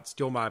story.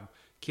 My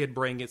kid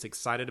brain gets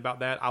excited about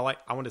that. I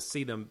want to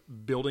see them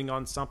building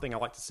on something. I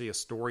like to see a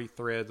story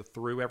thread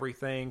through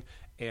everything,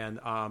 and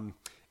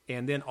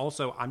then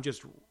also I'm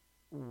just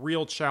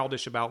real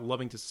childish about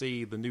loving to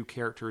see the new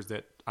characters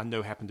that I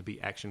know happen to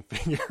be action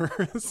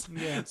figures.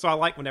 Yeah. So I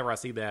like whenever I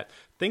see that.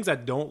 Things I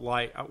don't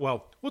like.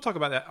 Well, we'll talk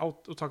about that.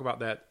 We'll talk about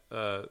that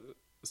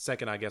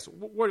second, I guess.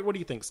 What do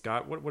you think,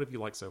 Scott? What have you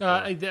liked so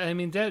far? I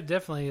mean,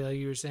 definitely, like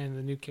you were saying,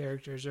 the new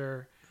characters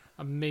are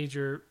a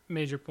major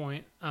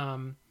point.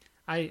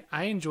 I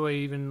enjoy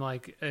even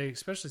like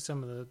especially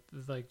some of the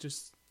like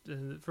just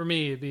for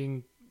me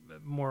being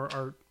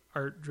more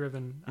art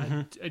driven.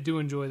 Mm-hmm. I do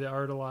enjoy the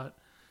art a lot.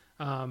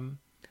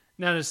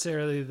 Not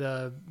necessarily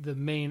the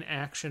main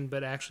action,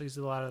 but actually it's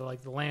a lot of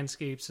like the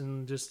landscapes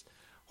and just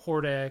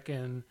Hordak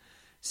and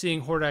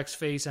seeing Hordak's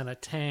face on a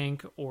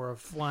tank or a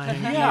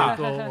flying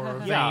vehicle or a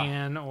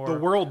van or the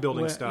world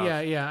building stuff.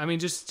 Yeah. I mean,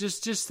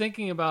 just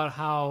thinking about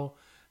how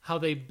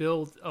they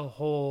built a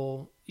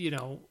whole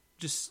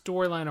just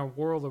storyline or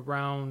world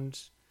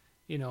around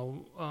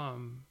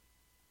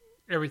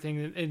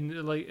everything,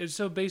 and like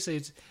so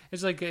basically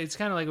it's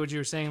kind of like what you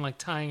were saying, like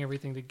tying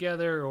everything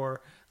together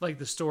or like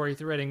the story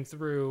threading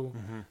through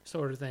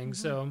sort of thing. Mm-hmm.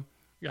 So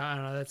yeah, I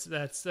don't know,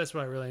 that's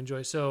what I really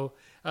enjoy. So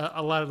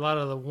a lot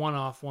of the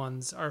one-off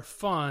ones are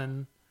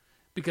fun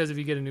because if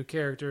you get a new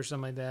character or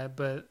something like that,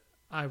 but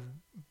I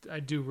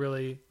do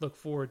really look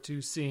forward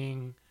to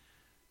seeing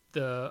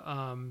the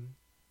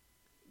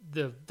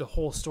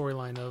whole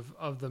storyline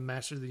of the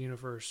Master of the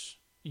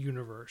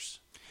Universe.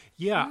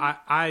 Yeah,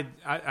 I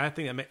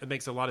think that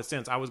makes a lot of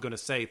sense. I was going to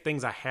say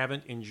things I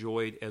haven't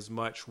enjoyed as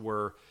much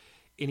were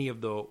any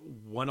of the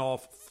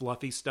one-off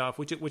fluffy stuff,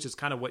 which is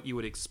kind of what you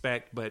would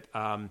expect, but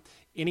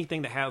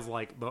anything that has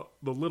like the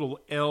little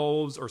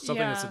elves or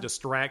something that's a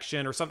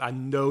distraction or something I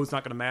know is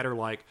not going to matter,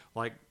 like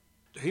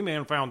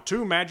He-Man found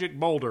 2 magic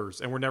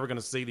boulders, and we're never going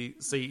to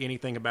see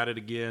anything about it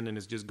again, and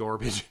it's just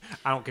garbage.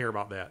 I don't care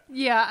about that.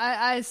 Yeah,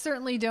 I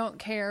certainly don't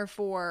care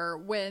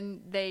for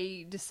when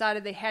they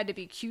decided they had to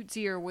be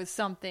cutesier with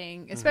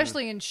something,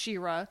 especially in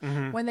She-Ra,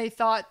 when they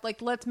thought,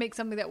 like, let's make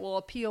something that will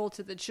appeal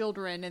to the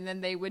children, and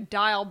then they would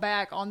dial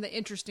back on the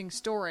interesting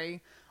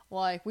story.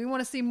 Like, we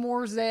want to see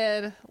more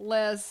Zed,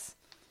 less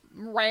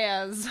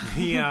Raz.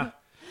 Yeah.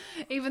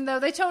 Even though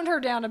they toned her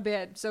down a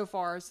bit so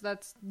far, so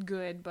that's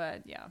good,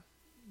 but yeah.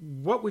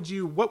 What would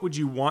you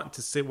want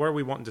to see? What are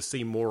we wanting to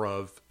see more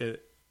of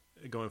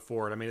going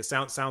forward? I mean, it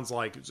sounds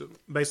like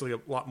basically a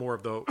lot more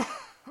of the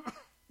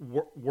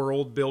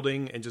world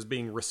building and just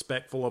being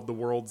respectful of the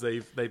worlds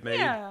they've made.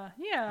 Yeah.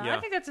 I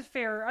think that's a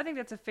fair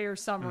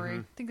summary.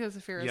 I think that's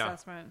a fair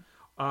assessment.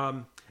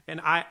 And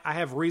I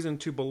have reason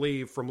to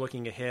believe from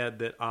looking ahead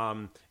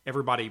that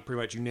everybody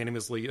pretty much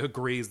unanimously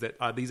agrees that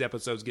these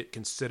episodes get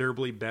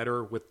considerably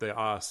better with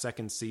the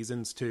second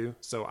seasons too.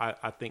 So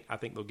I think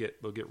they'll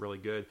get really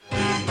good.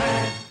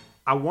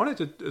 I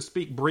wanted to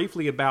speak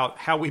briefly about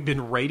how we've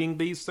been rating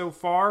these so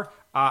far.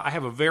 I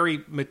have a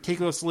very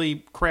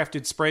meticulously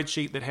crafted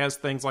spreadsheet that has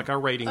things like our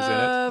ratings in it.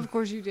 Of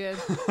course you did.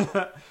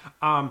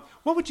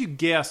 What would you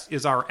guess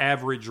is our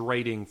average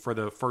rating for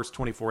the first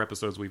 24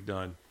 episodes we've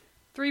done?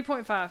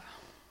 3.5.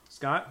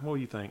 Scott, what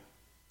do you think?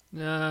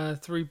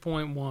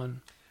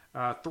 3.1.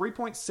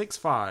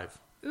 3.65.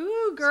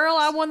 Ooh, girl,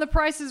 I won the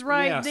Price is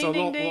Right. Yeah, ding, so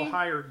ding, a ding. little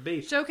higher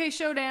beef. Showcase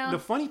Showdown. The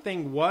funny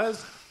thing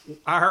was,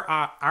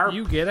 our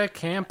you get a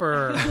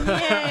camper.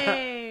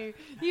 Yay!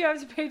 You have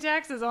to pay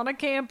taxes on a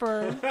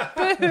camper.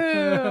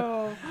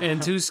 Boo!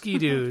 And 2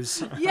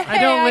 ski-doos. Yay, I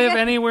don't live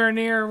anywhere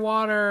near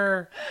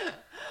water.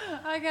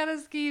 I got a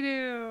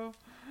ski-doo.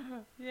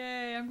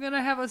 Yay, I'm going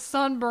to have a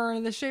sunburn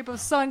in the shape of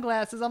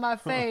sunglasses on my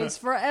face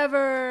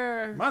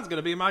forever. Mine's going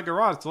to be in my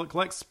garage to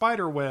collect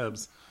spider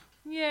webs.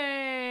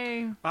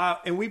 Yay.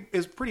 And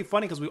it's pretty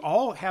funny because we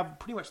all have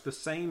pretty much the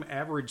same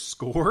average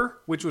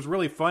score, which was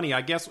really funny.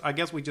 I guess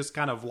we just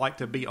kind of like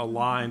to be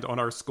aligned on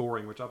our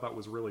scoring, which I thought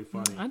was really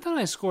funny. I thought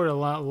I scored a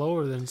lot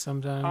lower than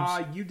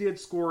sometimes. You did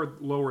score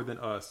lower than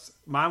us.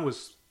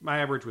 My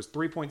average was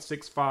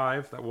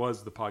 3.65. That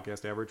was the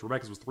podcast average.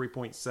 Rebecca's was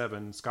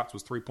 3.7. Scott's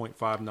was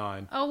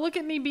 3.59. Oh, look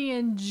at me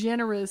being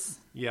generous.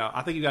 Yeah,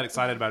 I think you got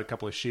excited about a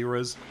couple of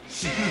She-Ras.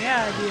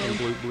 Yeah, I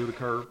did. And blew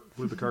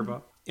the curve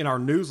up. In our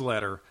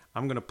newsletter,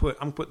 I'm gonna put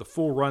the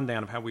full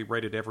rundown of how we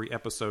rated every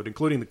episode,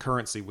 including the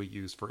currency we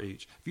use for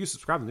each. If you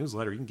subscribe to the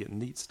newsletter, you can get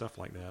neat stuff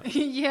like that.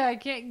 Yeah, I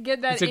can't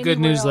get that. It's a good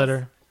newsletter.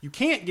 Else. You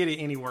can't get it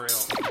anywhere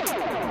else.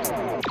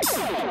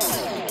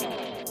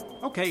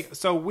 Okay,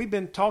 so we've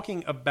been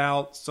talking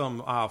about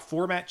some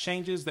format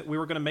changes that we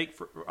were going to make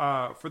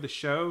for the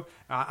show.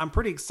 I'm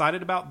pretty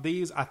excited about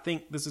these. I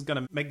think this is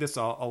going to make this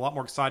a lot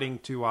more exciting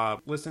to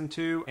listen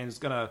to, and it's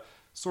going to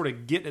sort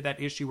of get at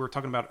that issue we were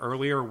talking about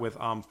earlier with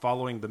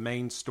following the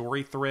main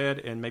story thread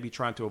and maybe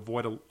trying to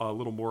avoid a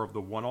little more of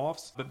the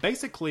one-offs. But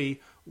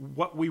basically,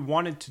 what we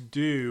wanted to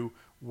do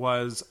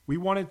was we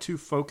wanted to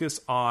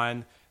focus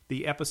on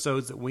the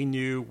episodes that we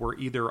knew were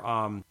either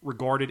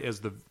regarded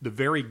as the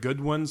very good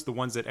ones, the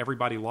ones that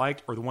everybody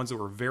liked, or the ones that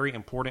were very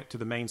important to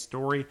the main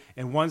story,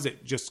 and ones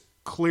that just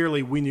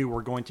clearly we knew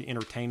were going to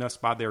entertain us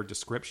by their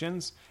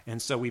descriptions. And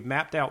so we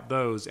mapped out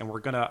those, and we're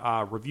going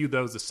to review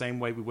those the same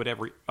way we would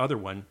every other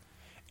one.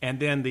 And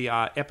then the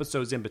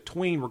episodes in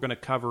between we're going to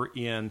cover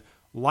in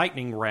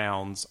lightning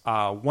rounds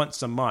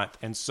once a month.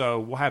 And so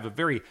we'll have a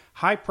very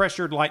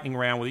high-pressured lightning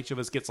round where each of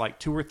us gets like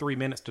 2 or 3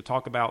 minutes to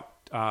talk about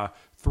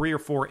 3 or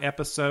 4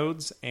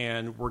 episodes,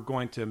 and we're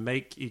going to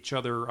make each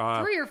other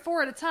 3 or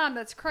 4 at a time.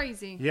 That's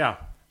crazy. Yeah,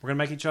 we're going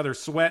to make each other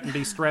sweat and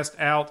be stressed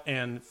out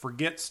and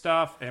forget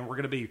stuff, and we're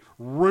going to be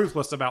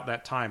ruthless about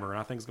that timer, and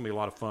I think it's going to be a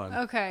lot of fun.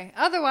 Okay.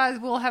 Otherwise,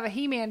 we'll have a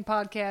He-Man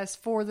podcast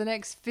for the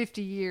next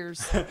 50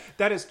 years.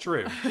 That is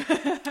true.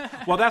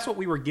 Well, that's what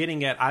we were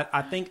getting at.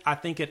 I think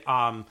it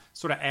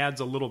sort of adds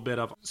a little bit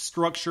of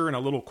structure and a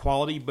little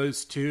quality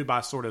boost too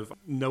by sort of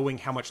knowing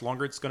how much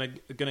longer it's going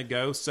to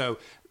go. So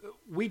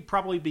we'd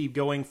probably be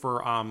going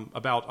for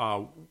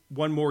about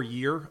 1 more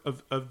year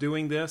of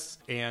doing this,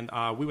 and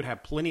we would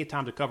have plenty of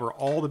time to cover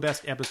all the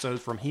best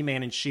episodes from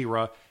He-Man and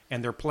She-Ra,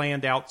 and they're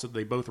planned out so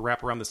they both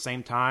wrap around the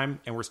same time,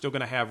 and we're still going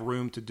to have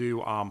room to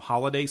do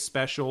holiday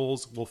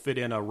specials. We'll fit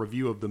in a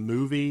review of the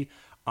movie.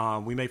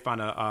 We may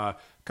find a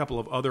couple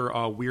of other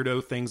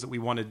weirdo things that we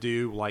want to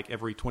do, like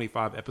every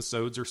 25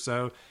 episodes or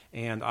so,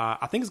 and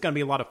I think it's going to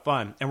be a lot of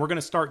fun, and we're going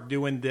to start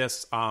doing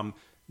this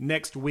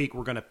next week.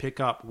 We're going to pick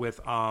up with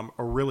a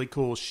really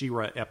cool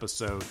She-Ra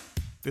episode.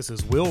 This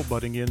is Will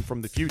butting in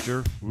from the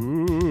future.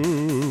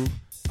 Ooh.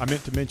 I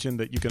meant to mention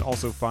that you can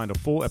also find a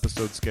full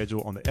episode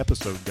schedule on the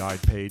episode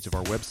guide page of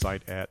our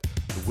website at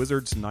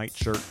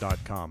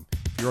thewizardsnightshirt.com.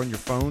 If you're on your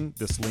phone,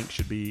 this link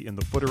should be in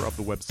the footer of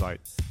the website.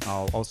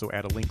 I'll also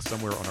add a link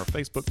somewhere on our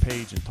Facebook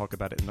page and talk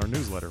about it in our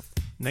newsletter.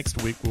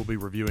 Next week, we'll be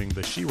reviewing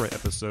the She-Ra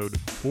episode,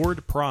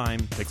 Horde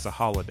Prime Takes a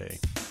Holiday.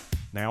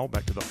 Now,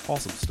 back to the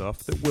awesome stuff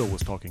that Will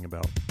was talking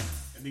about.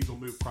 these will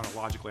move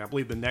chronologically. I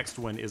believe the next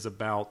one is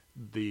about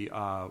the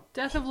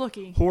Death of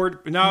Lookie.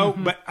 Horde. No,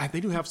 but they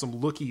do have some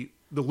Lookie.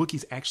 The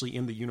Lookie's actually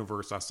in the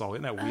universe I saw.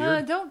 Isn't that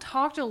weird? Don't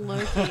talk to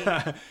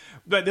Lookie.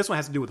 But this one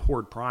has to do with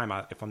Horde Prime,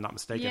 if I'm not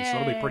mistaken. Yay. So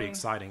it'll be pretty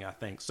exciting, I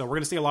think. So we're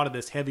going to see a lot of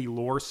this heavy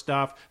lore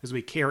stuff. There's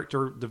going to be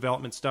character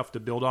development stuff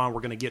to build on.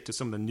 We're going to get to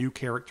some of the new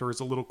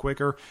characters a little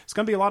quicker. It's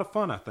going to be a lot of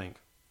fun, I think.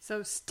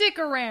 So stick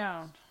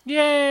around.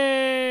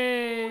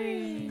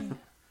 Yay!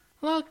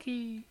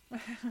 Lucky.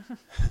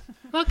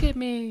 Look at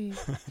me.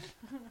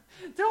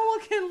 Don't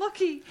look at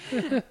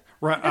Lookie.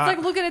 Right, it's like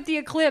looking at the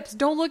eclipse.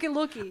 Don't look at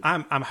Lookie.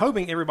 I'm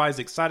hoping everybody's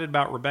excited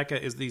about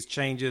Rebecca as these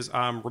changes.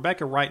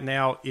 Rebecca right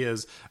now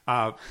is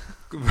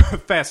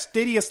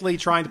fastidiously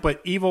trying to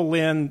put Evil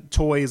Lyn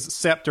Toy's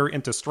scepter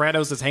into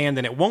Stratos' hand,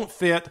 and it won't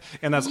fit,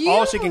 and that's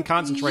all she can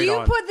concentrate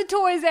on. You put the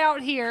toys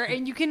out here,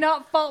 and you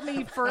cannot fault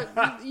me for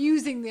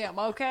using them,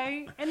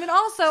 okay? And then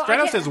also...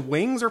 Stratos'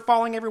 wings are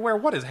falling everywhere.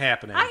 What is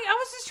happening? I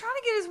was just trying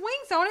to get his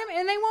wings on him,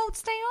 and they won't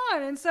stay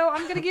on, and so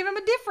I'm going to give him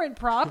a different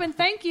prop, and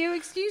thank you,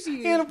 excuse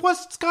you. And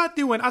what's Scott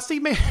doing? I see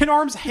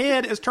Man-at-Arm's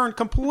head is turned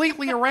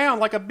completely around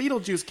like a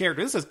Beetlejuice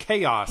character. This is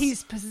chaos.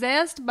 He's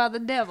possessed by the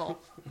devil,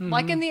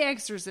 like in The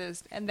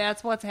Exorcist, and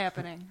that's what's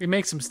happening. It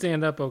makes him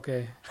stand up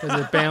okay,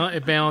 because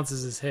it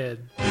balances his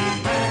head.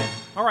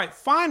 All right,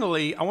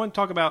 finally, I want to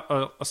talk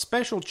about a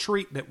special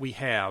treat that we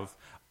have.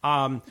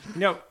 Every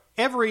now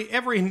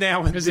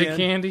and then... Is it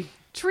candy?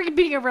 Treat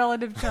being a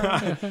relative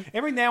term.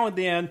 Every now and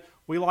then,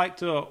 we like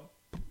to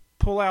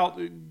pull out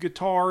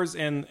guitars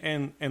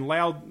and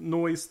loud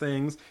noise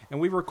things, and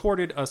we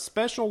recorded a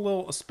special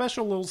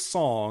little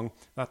song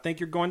that I think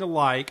you're going to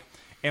like.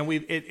 And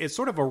it's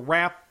sort of a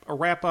wrap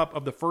up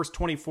of the first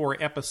 24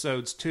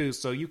 episodes too,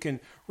 so you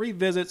can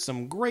revisit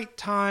some great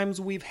times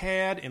we've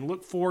had and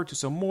look forward to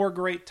some more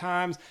great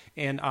times.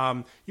 And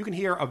you can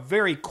hear a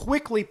very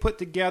quickly put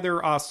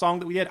together song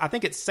that we did. I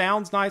think it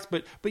sounds nice,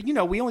 but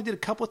we only did a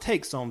couple of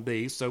takes on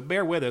these, so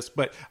bear with us.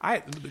 But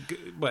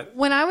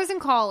when I was in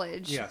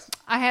college, yes,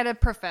 I had a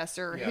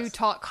professor who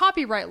taught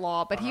copyright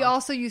law, but he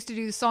also used to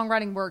do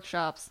songwriting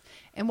workshops.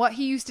 And what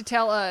he used to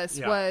tell us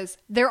was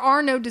there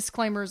are no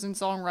disclaimers in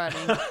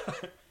songwriting.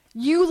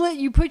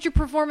 You put your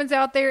performance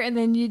out there, and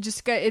then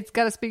it's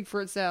got to speak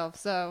for itself.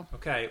 So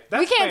okay,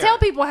 we can't tell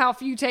people how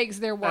few takes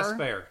there were. That's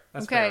fair.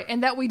 That's okay, fair.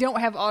 And that we don't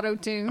have auto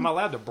tune. Am I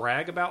allowed to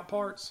brag about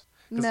parts?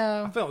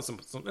 No, I feel like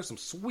there's some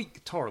sweet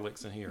guitar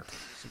licks in here.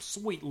 Some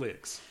sweet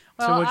licks.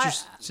 Well, so what you're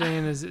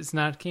saying is it's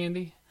not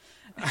candy?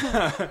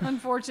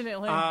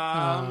 Unfortunately.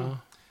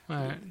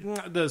 Right.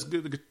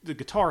 The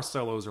guitar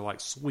solos are like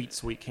sweet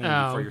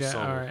candy for your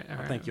soul. All right.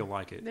 I think you'll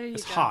like it.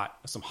 It's hot.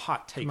 There's some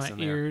hot takes in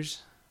there. My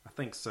ears. I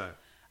think so.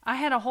 I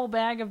had a whole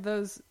bag of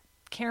those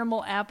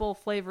caramel apple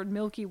flavored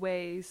Milky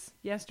Ways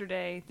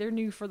yesterday. They're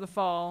new for the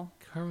fall.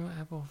 Caramel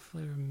apple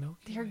flavored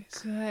Milky Ways?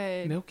 They're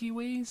good. Milky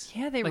Ways?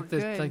 Yeah, they were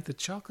good. Like the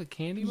chocolate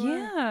candy bar?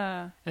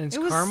 Yeah. And it's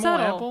it was caramel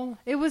subtle. apple?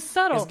 It was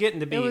subtle. It's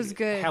getting to be it was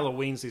good.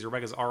 Halloween season.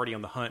 Rebecca's already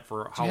on the hunt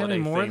for Did you have any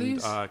more of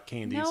holiday-themed these?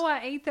 candies. No,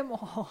 I ate them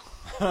all.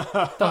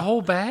 The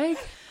whole bag?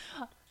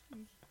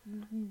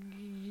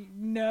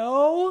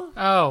 No.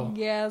 Oh.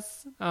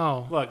 Yes.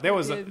 Oh. Look, there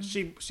was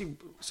she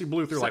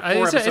blew through like 4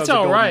 episodes. It's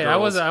all of right.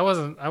 Girls. I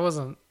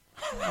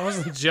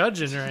wasn't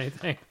judging or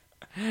anything.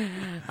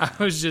 I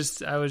was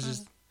just.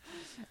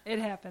 It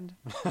happened.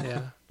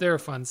 Yeah, they're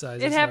fun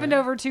sizes. It happened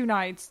over 2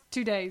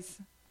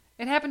 days.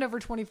 It happened over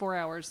 24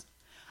 hours.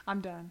 I'm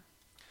done.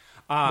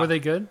 Were they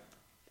good?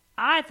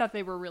 I thought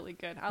they were really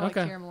good. I like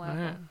caramel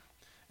apple. Right.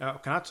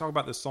 Can I talk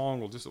about this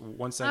song just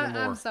 1 second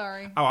more? I'm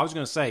sorry. Oh, I was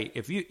going to say,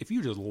 if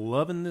you're just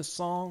loving this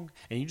song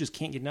and you just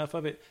can't get enough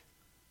of it,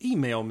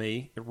 email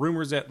me at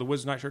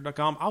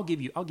rumors@thewizardnightshirt.com. I'll give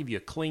you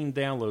a clean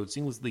download,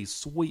 sing with these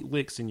sweet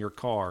licks in your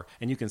car,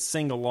 and you can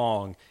sing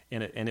along,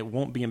 and it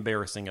won't be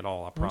embarrassing at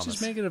all. I promise. We'll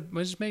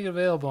just make it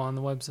available on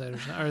the website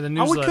or the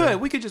newsletter. Oh,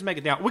 we could just make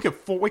it down. We could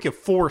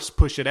force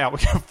push it out. We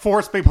could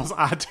force people's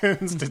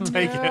iTunes to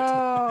take it.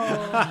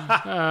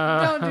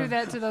 Don't do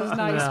that to those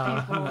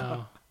nice people.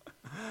 No.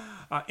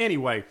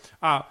 Anyway,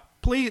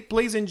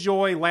 please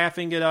enjoy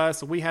laughing at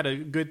us. We had a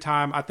good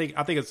time. I think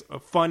it's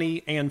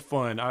funny and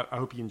fun. I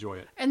hope you enjoy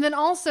it. And then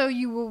also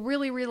you will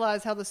really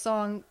realize how the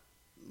song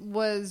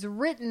was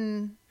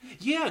written.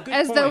 Yeah, good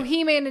as point. though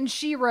He-Man and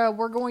She-Ra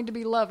were going to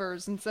be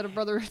lovers instead of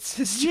brother and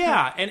sister.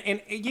 Yeah, and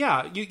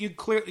yeah,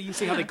 you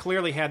see how they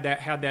clearly had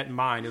that in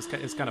mind.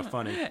 It's kind of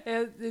funny.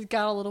 It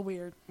got a little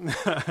weird.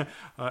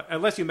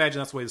 Unless you imagine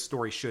that's the way the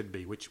story should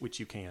be, which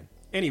you can.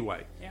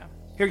 Anyway, yeah.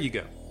 Here you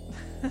go.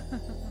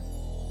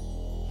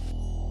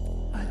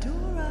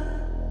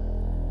 Adora,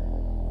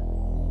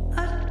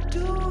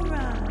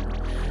 Adora,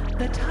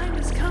 the time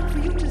has come for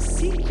you to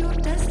seek your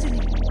destiny.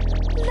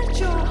 Let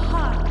your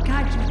heart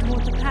guide you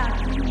toward the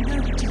path you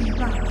know to be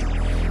right,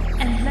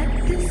 and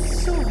let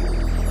this sword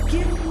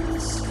give you the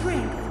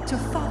strength to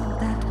follow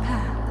that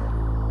path.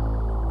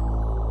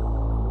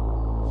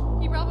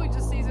 He probably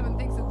just sees him and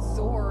thinks it's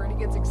Zor, and he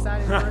gets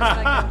excited for a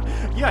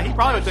second. Yeah, he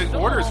probably would take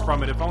orders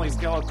from it if only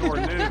Skeletor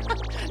knew.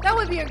 That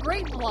would be a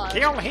great plot.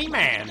 Kill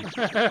He-Man.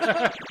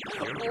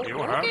 You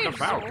heard the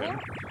Falcon.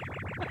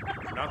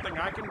 Nothing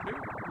I can do.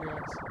 Yes.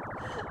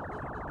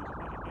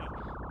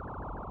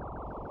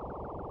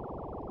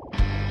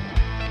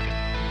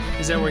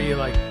 Is that where you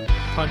like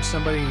punch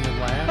somebody and you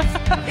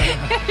laugh?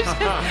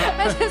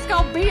 That's just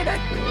called beating. I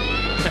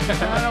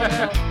don't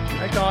know.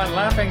 I call it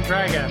laughing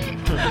dragon.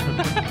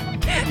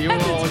 You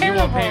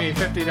will pay me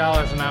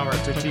 $50 an hour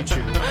to teach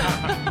you.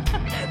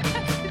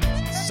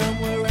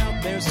 Somewhere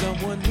out there,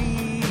 someone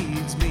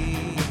needs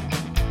me.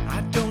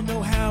 I don't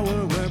know how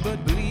or where,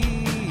 but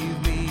believe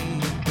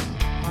me,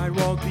 I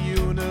walk the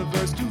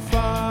universe to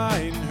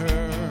find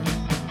her,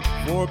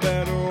 for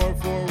better or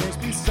for worse,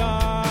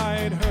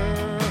 beside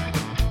her,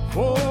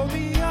 for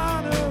the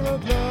honor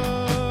of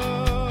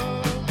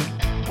love,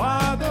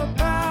 by the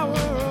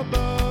power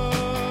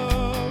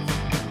above.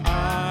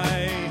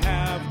 I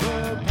have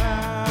the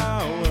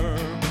power.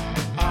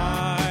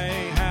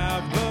 I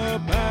have the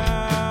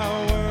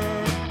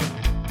power.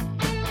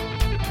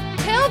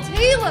 Tell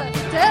Tila.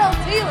 Tell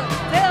Tila.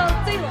 Tell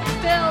Tila.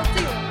 Tell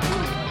Tila.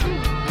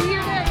 You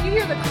hear that? You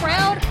hear the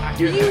crowd?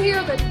 Do you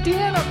hear the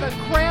din of the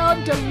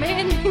crowd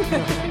demanding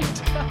that they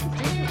tell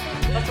Tila?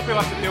 That's what we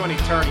have to do in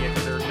Eternia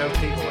because there are no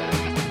people in it.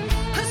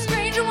 A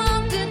stranger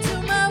walked into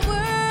my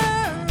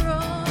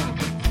world,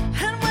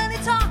 and when he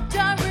talked,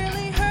 I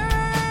really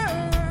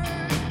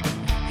heard.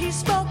 He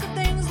spoke of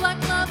things like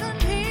love and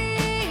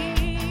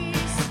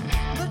peace.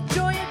 The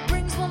joy it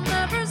brings will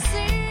never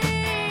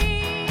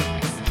cease.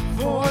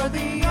 For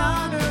the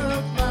honor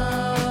of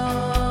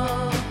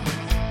love,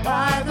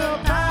 by the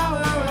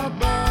power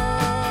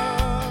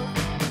above,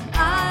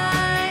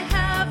 I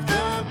have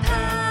the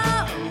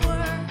power.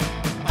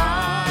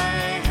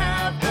 I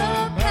have the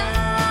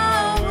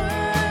power.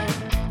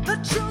 The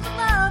truth of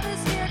love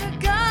is here to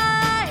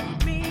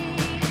guide me.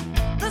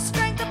 The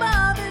strength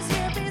above is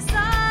here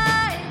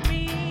beside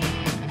me.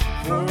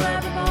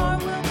 Forevermore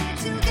we'll be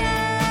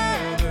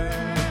together.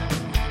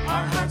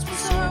 Our hearts will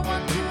soar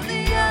one to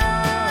the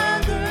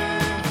other.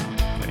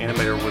 The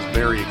animator was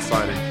very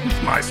excited.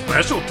 It's my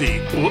specialty,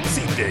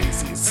 whoopsie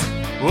daisies.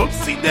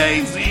 Whoopsie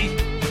daisy,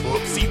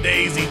 whoopsie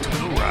daisy to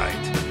the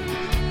right.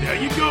 There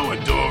you go,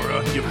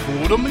 Adora. You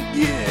fooled them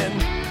again.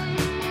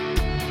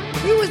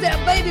 You was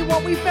that baby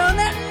what we found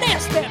that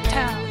nest that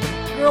time.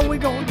 Girl, we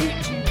gonna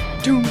get you.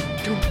 Doom,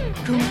 doom,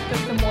 doom.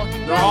 That's them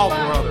walking. They're all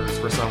brothers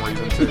for some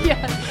reason, too.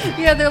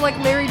 Yeah, they're like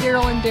Larry,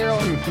 Daryl, and Daryl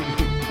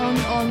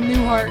on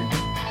Newhart.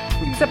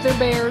 Except they're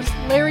bears.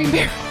 Larry,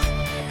 Bear.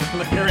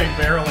 Larry,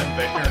 Barrel, and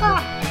Bear.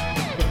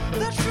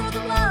 The truth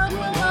of love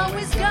will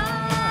always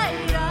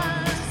guide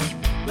us.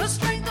 The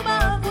strength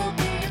above will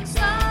be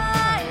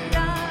inside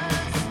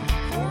us.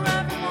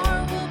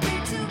 Forevermore we'll be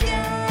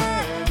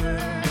together.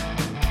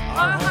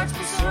 Our hearts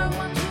will soar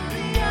one to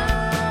the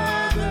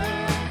other.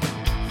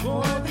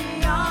 For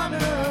the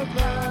honor of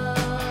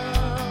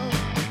love,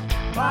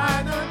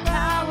 by the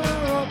power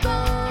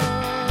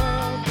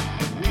above,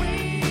 we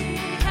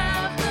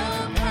have the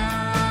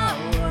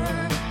power.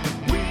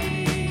 We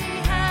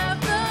have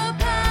the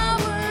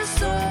power,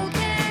 so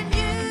can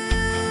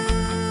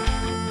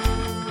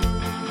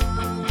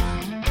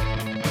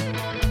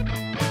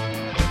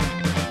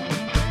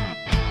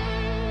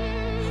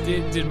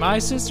you. Did my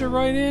sister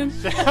write in?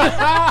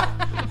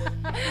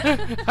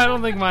 I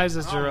don't think my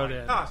sister wrote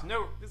in. Gosh,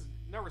 no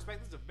respect.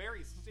 This is a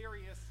very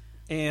serious.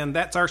 And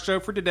that's our show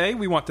for today.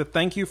 We want to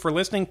thank you for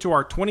listening to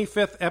our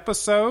 25th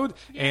episode.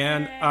 Yay.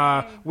 And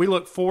we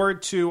look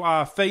forward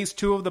to phase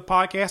 2 of the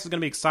podcast. It's going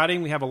to be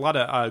exciting. We have a lot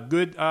of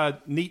good,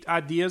 neat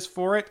ideas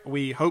for it.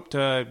 We hope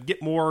to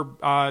get more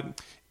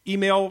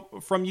email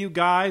from you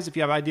guys. If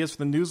you have ideas for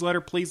the newsletter,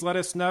 please let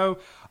us know.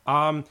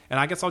 And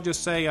I guess I'll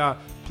just say,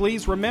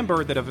 please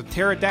remember that if a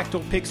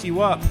pterodactyl picks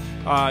you up,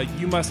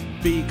 you must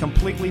be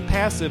completely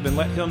passive and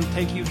let him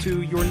take you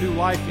to your new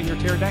life in your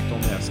pterodactyl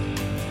nest.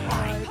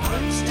 I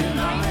punched and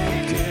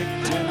I kicked.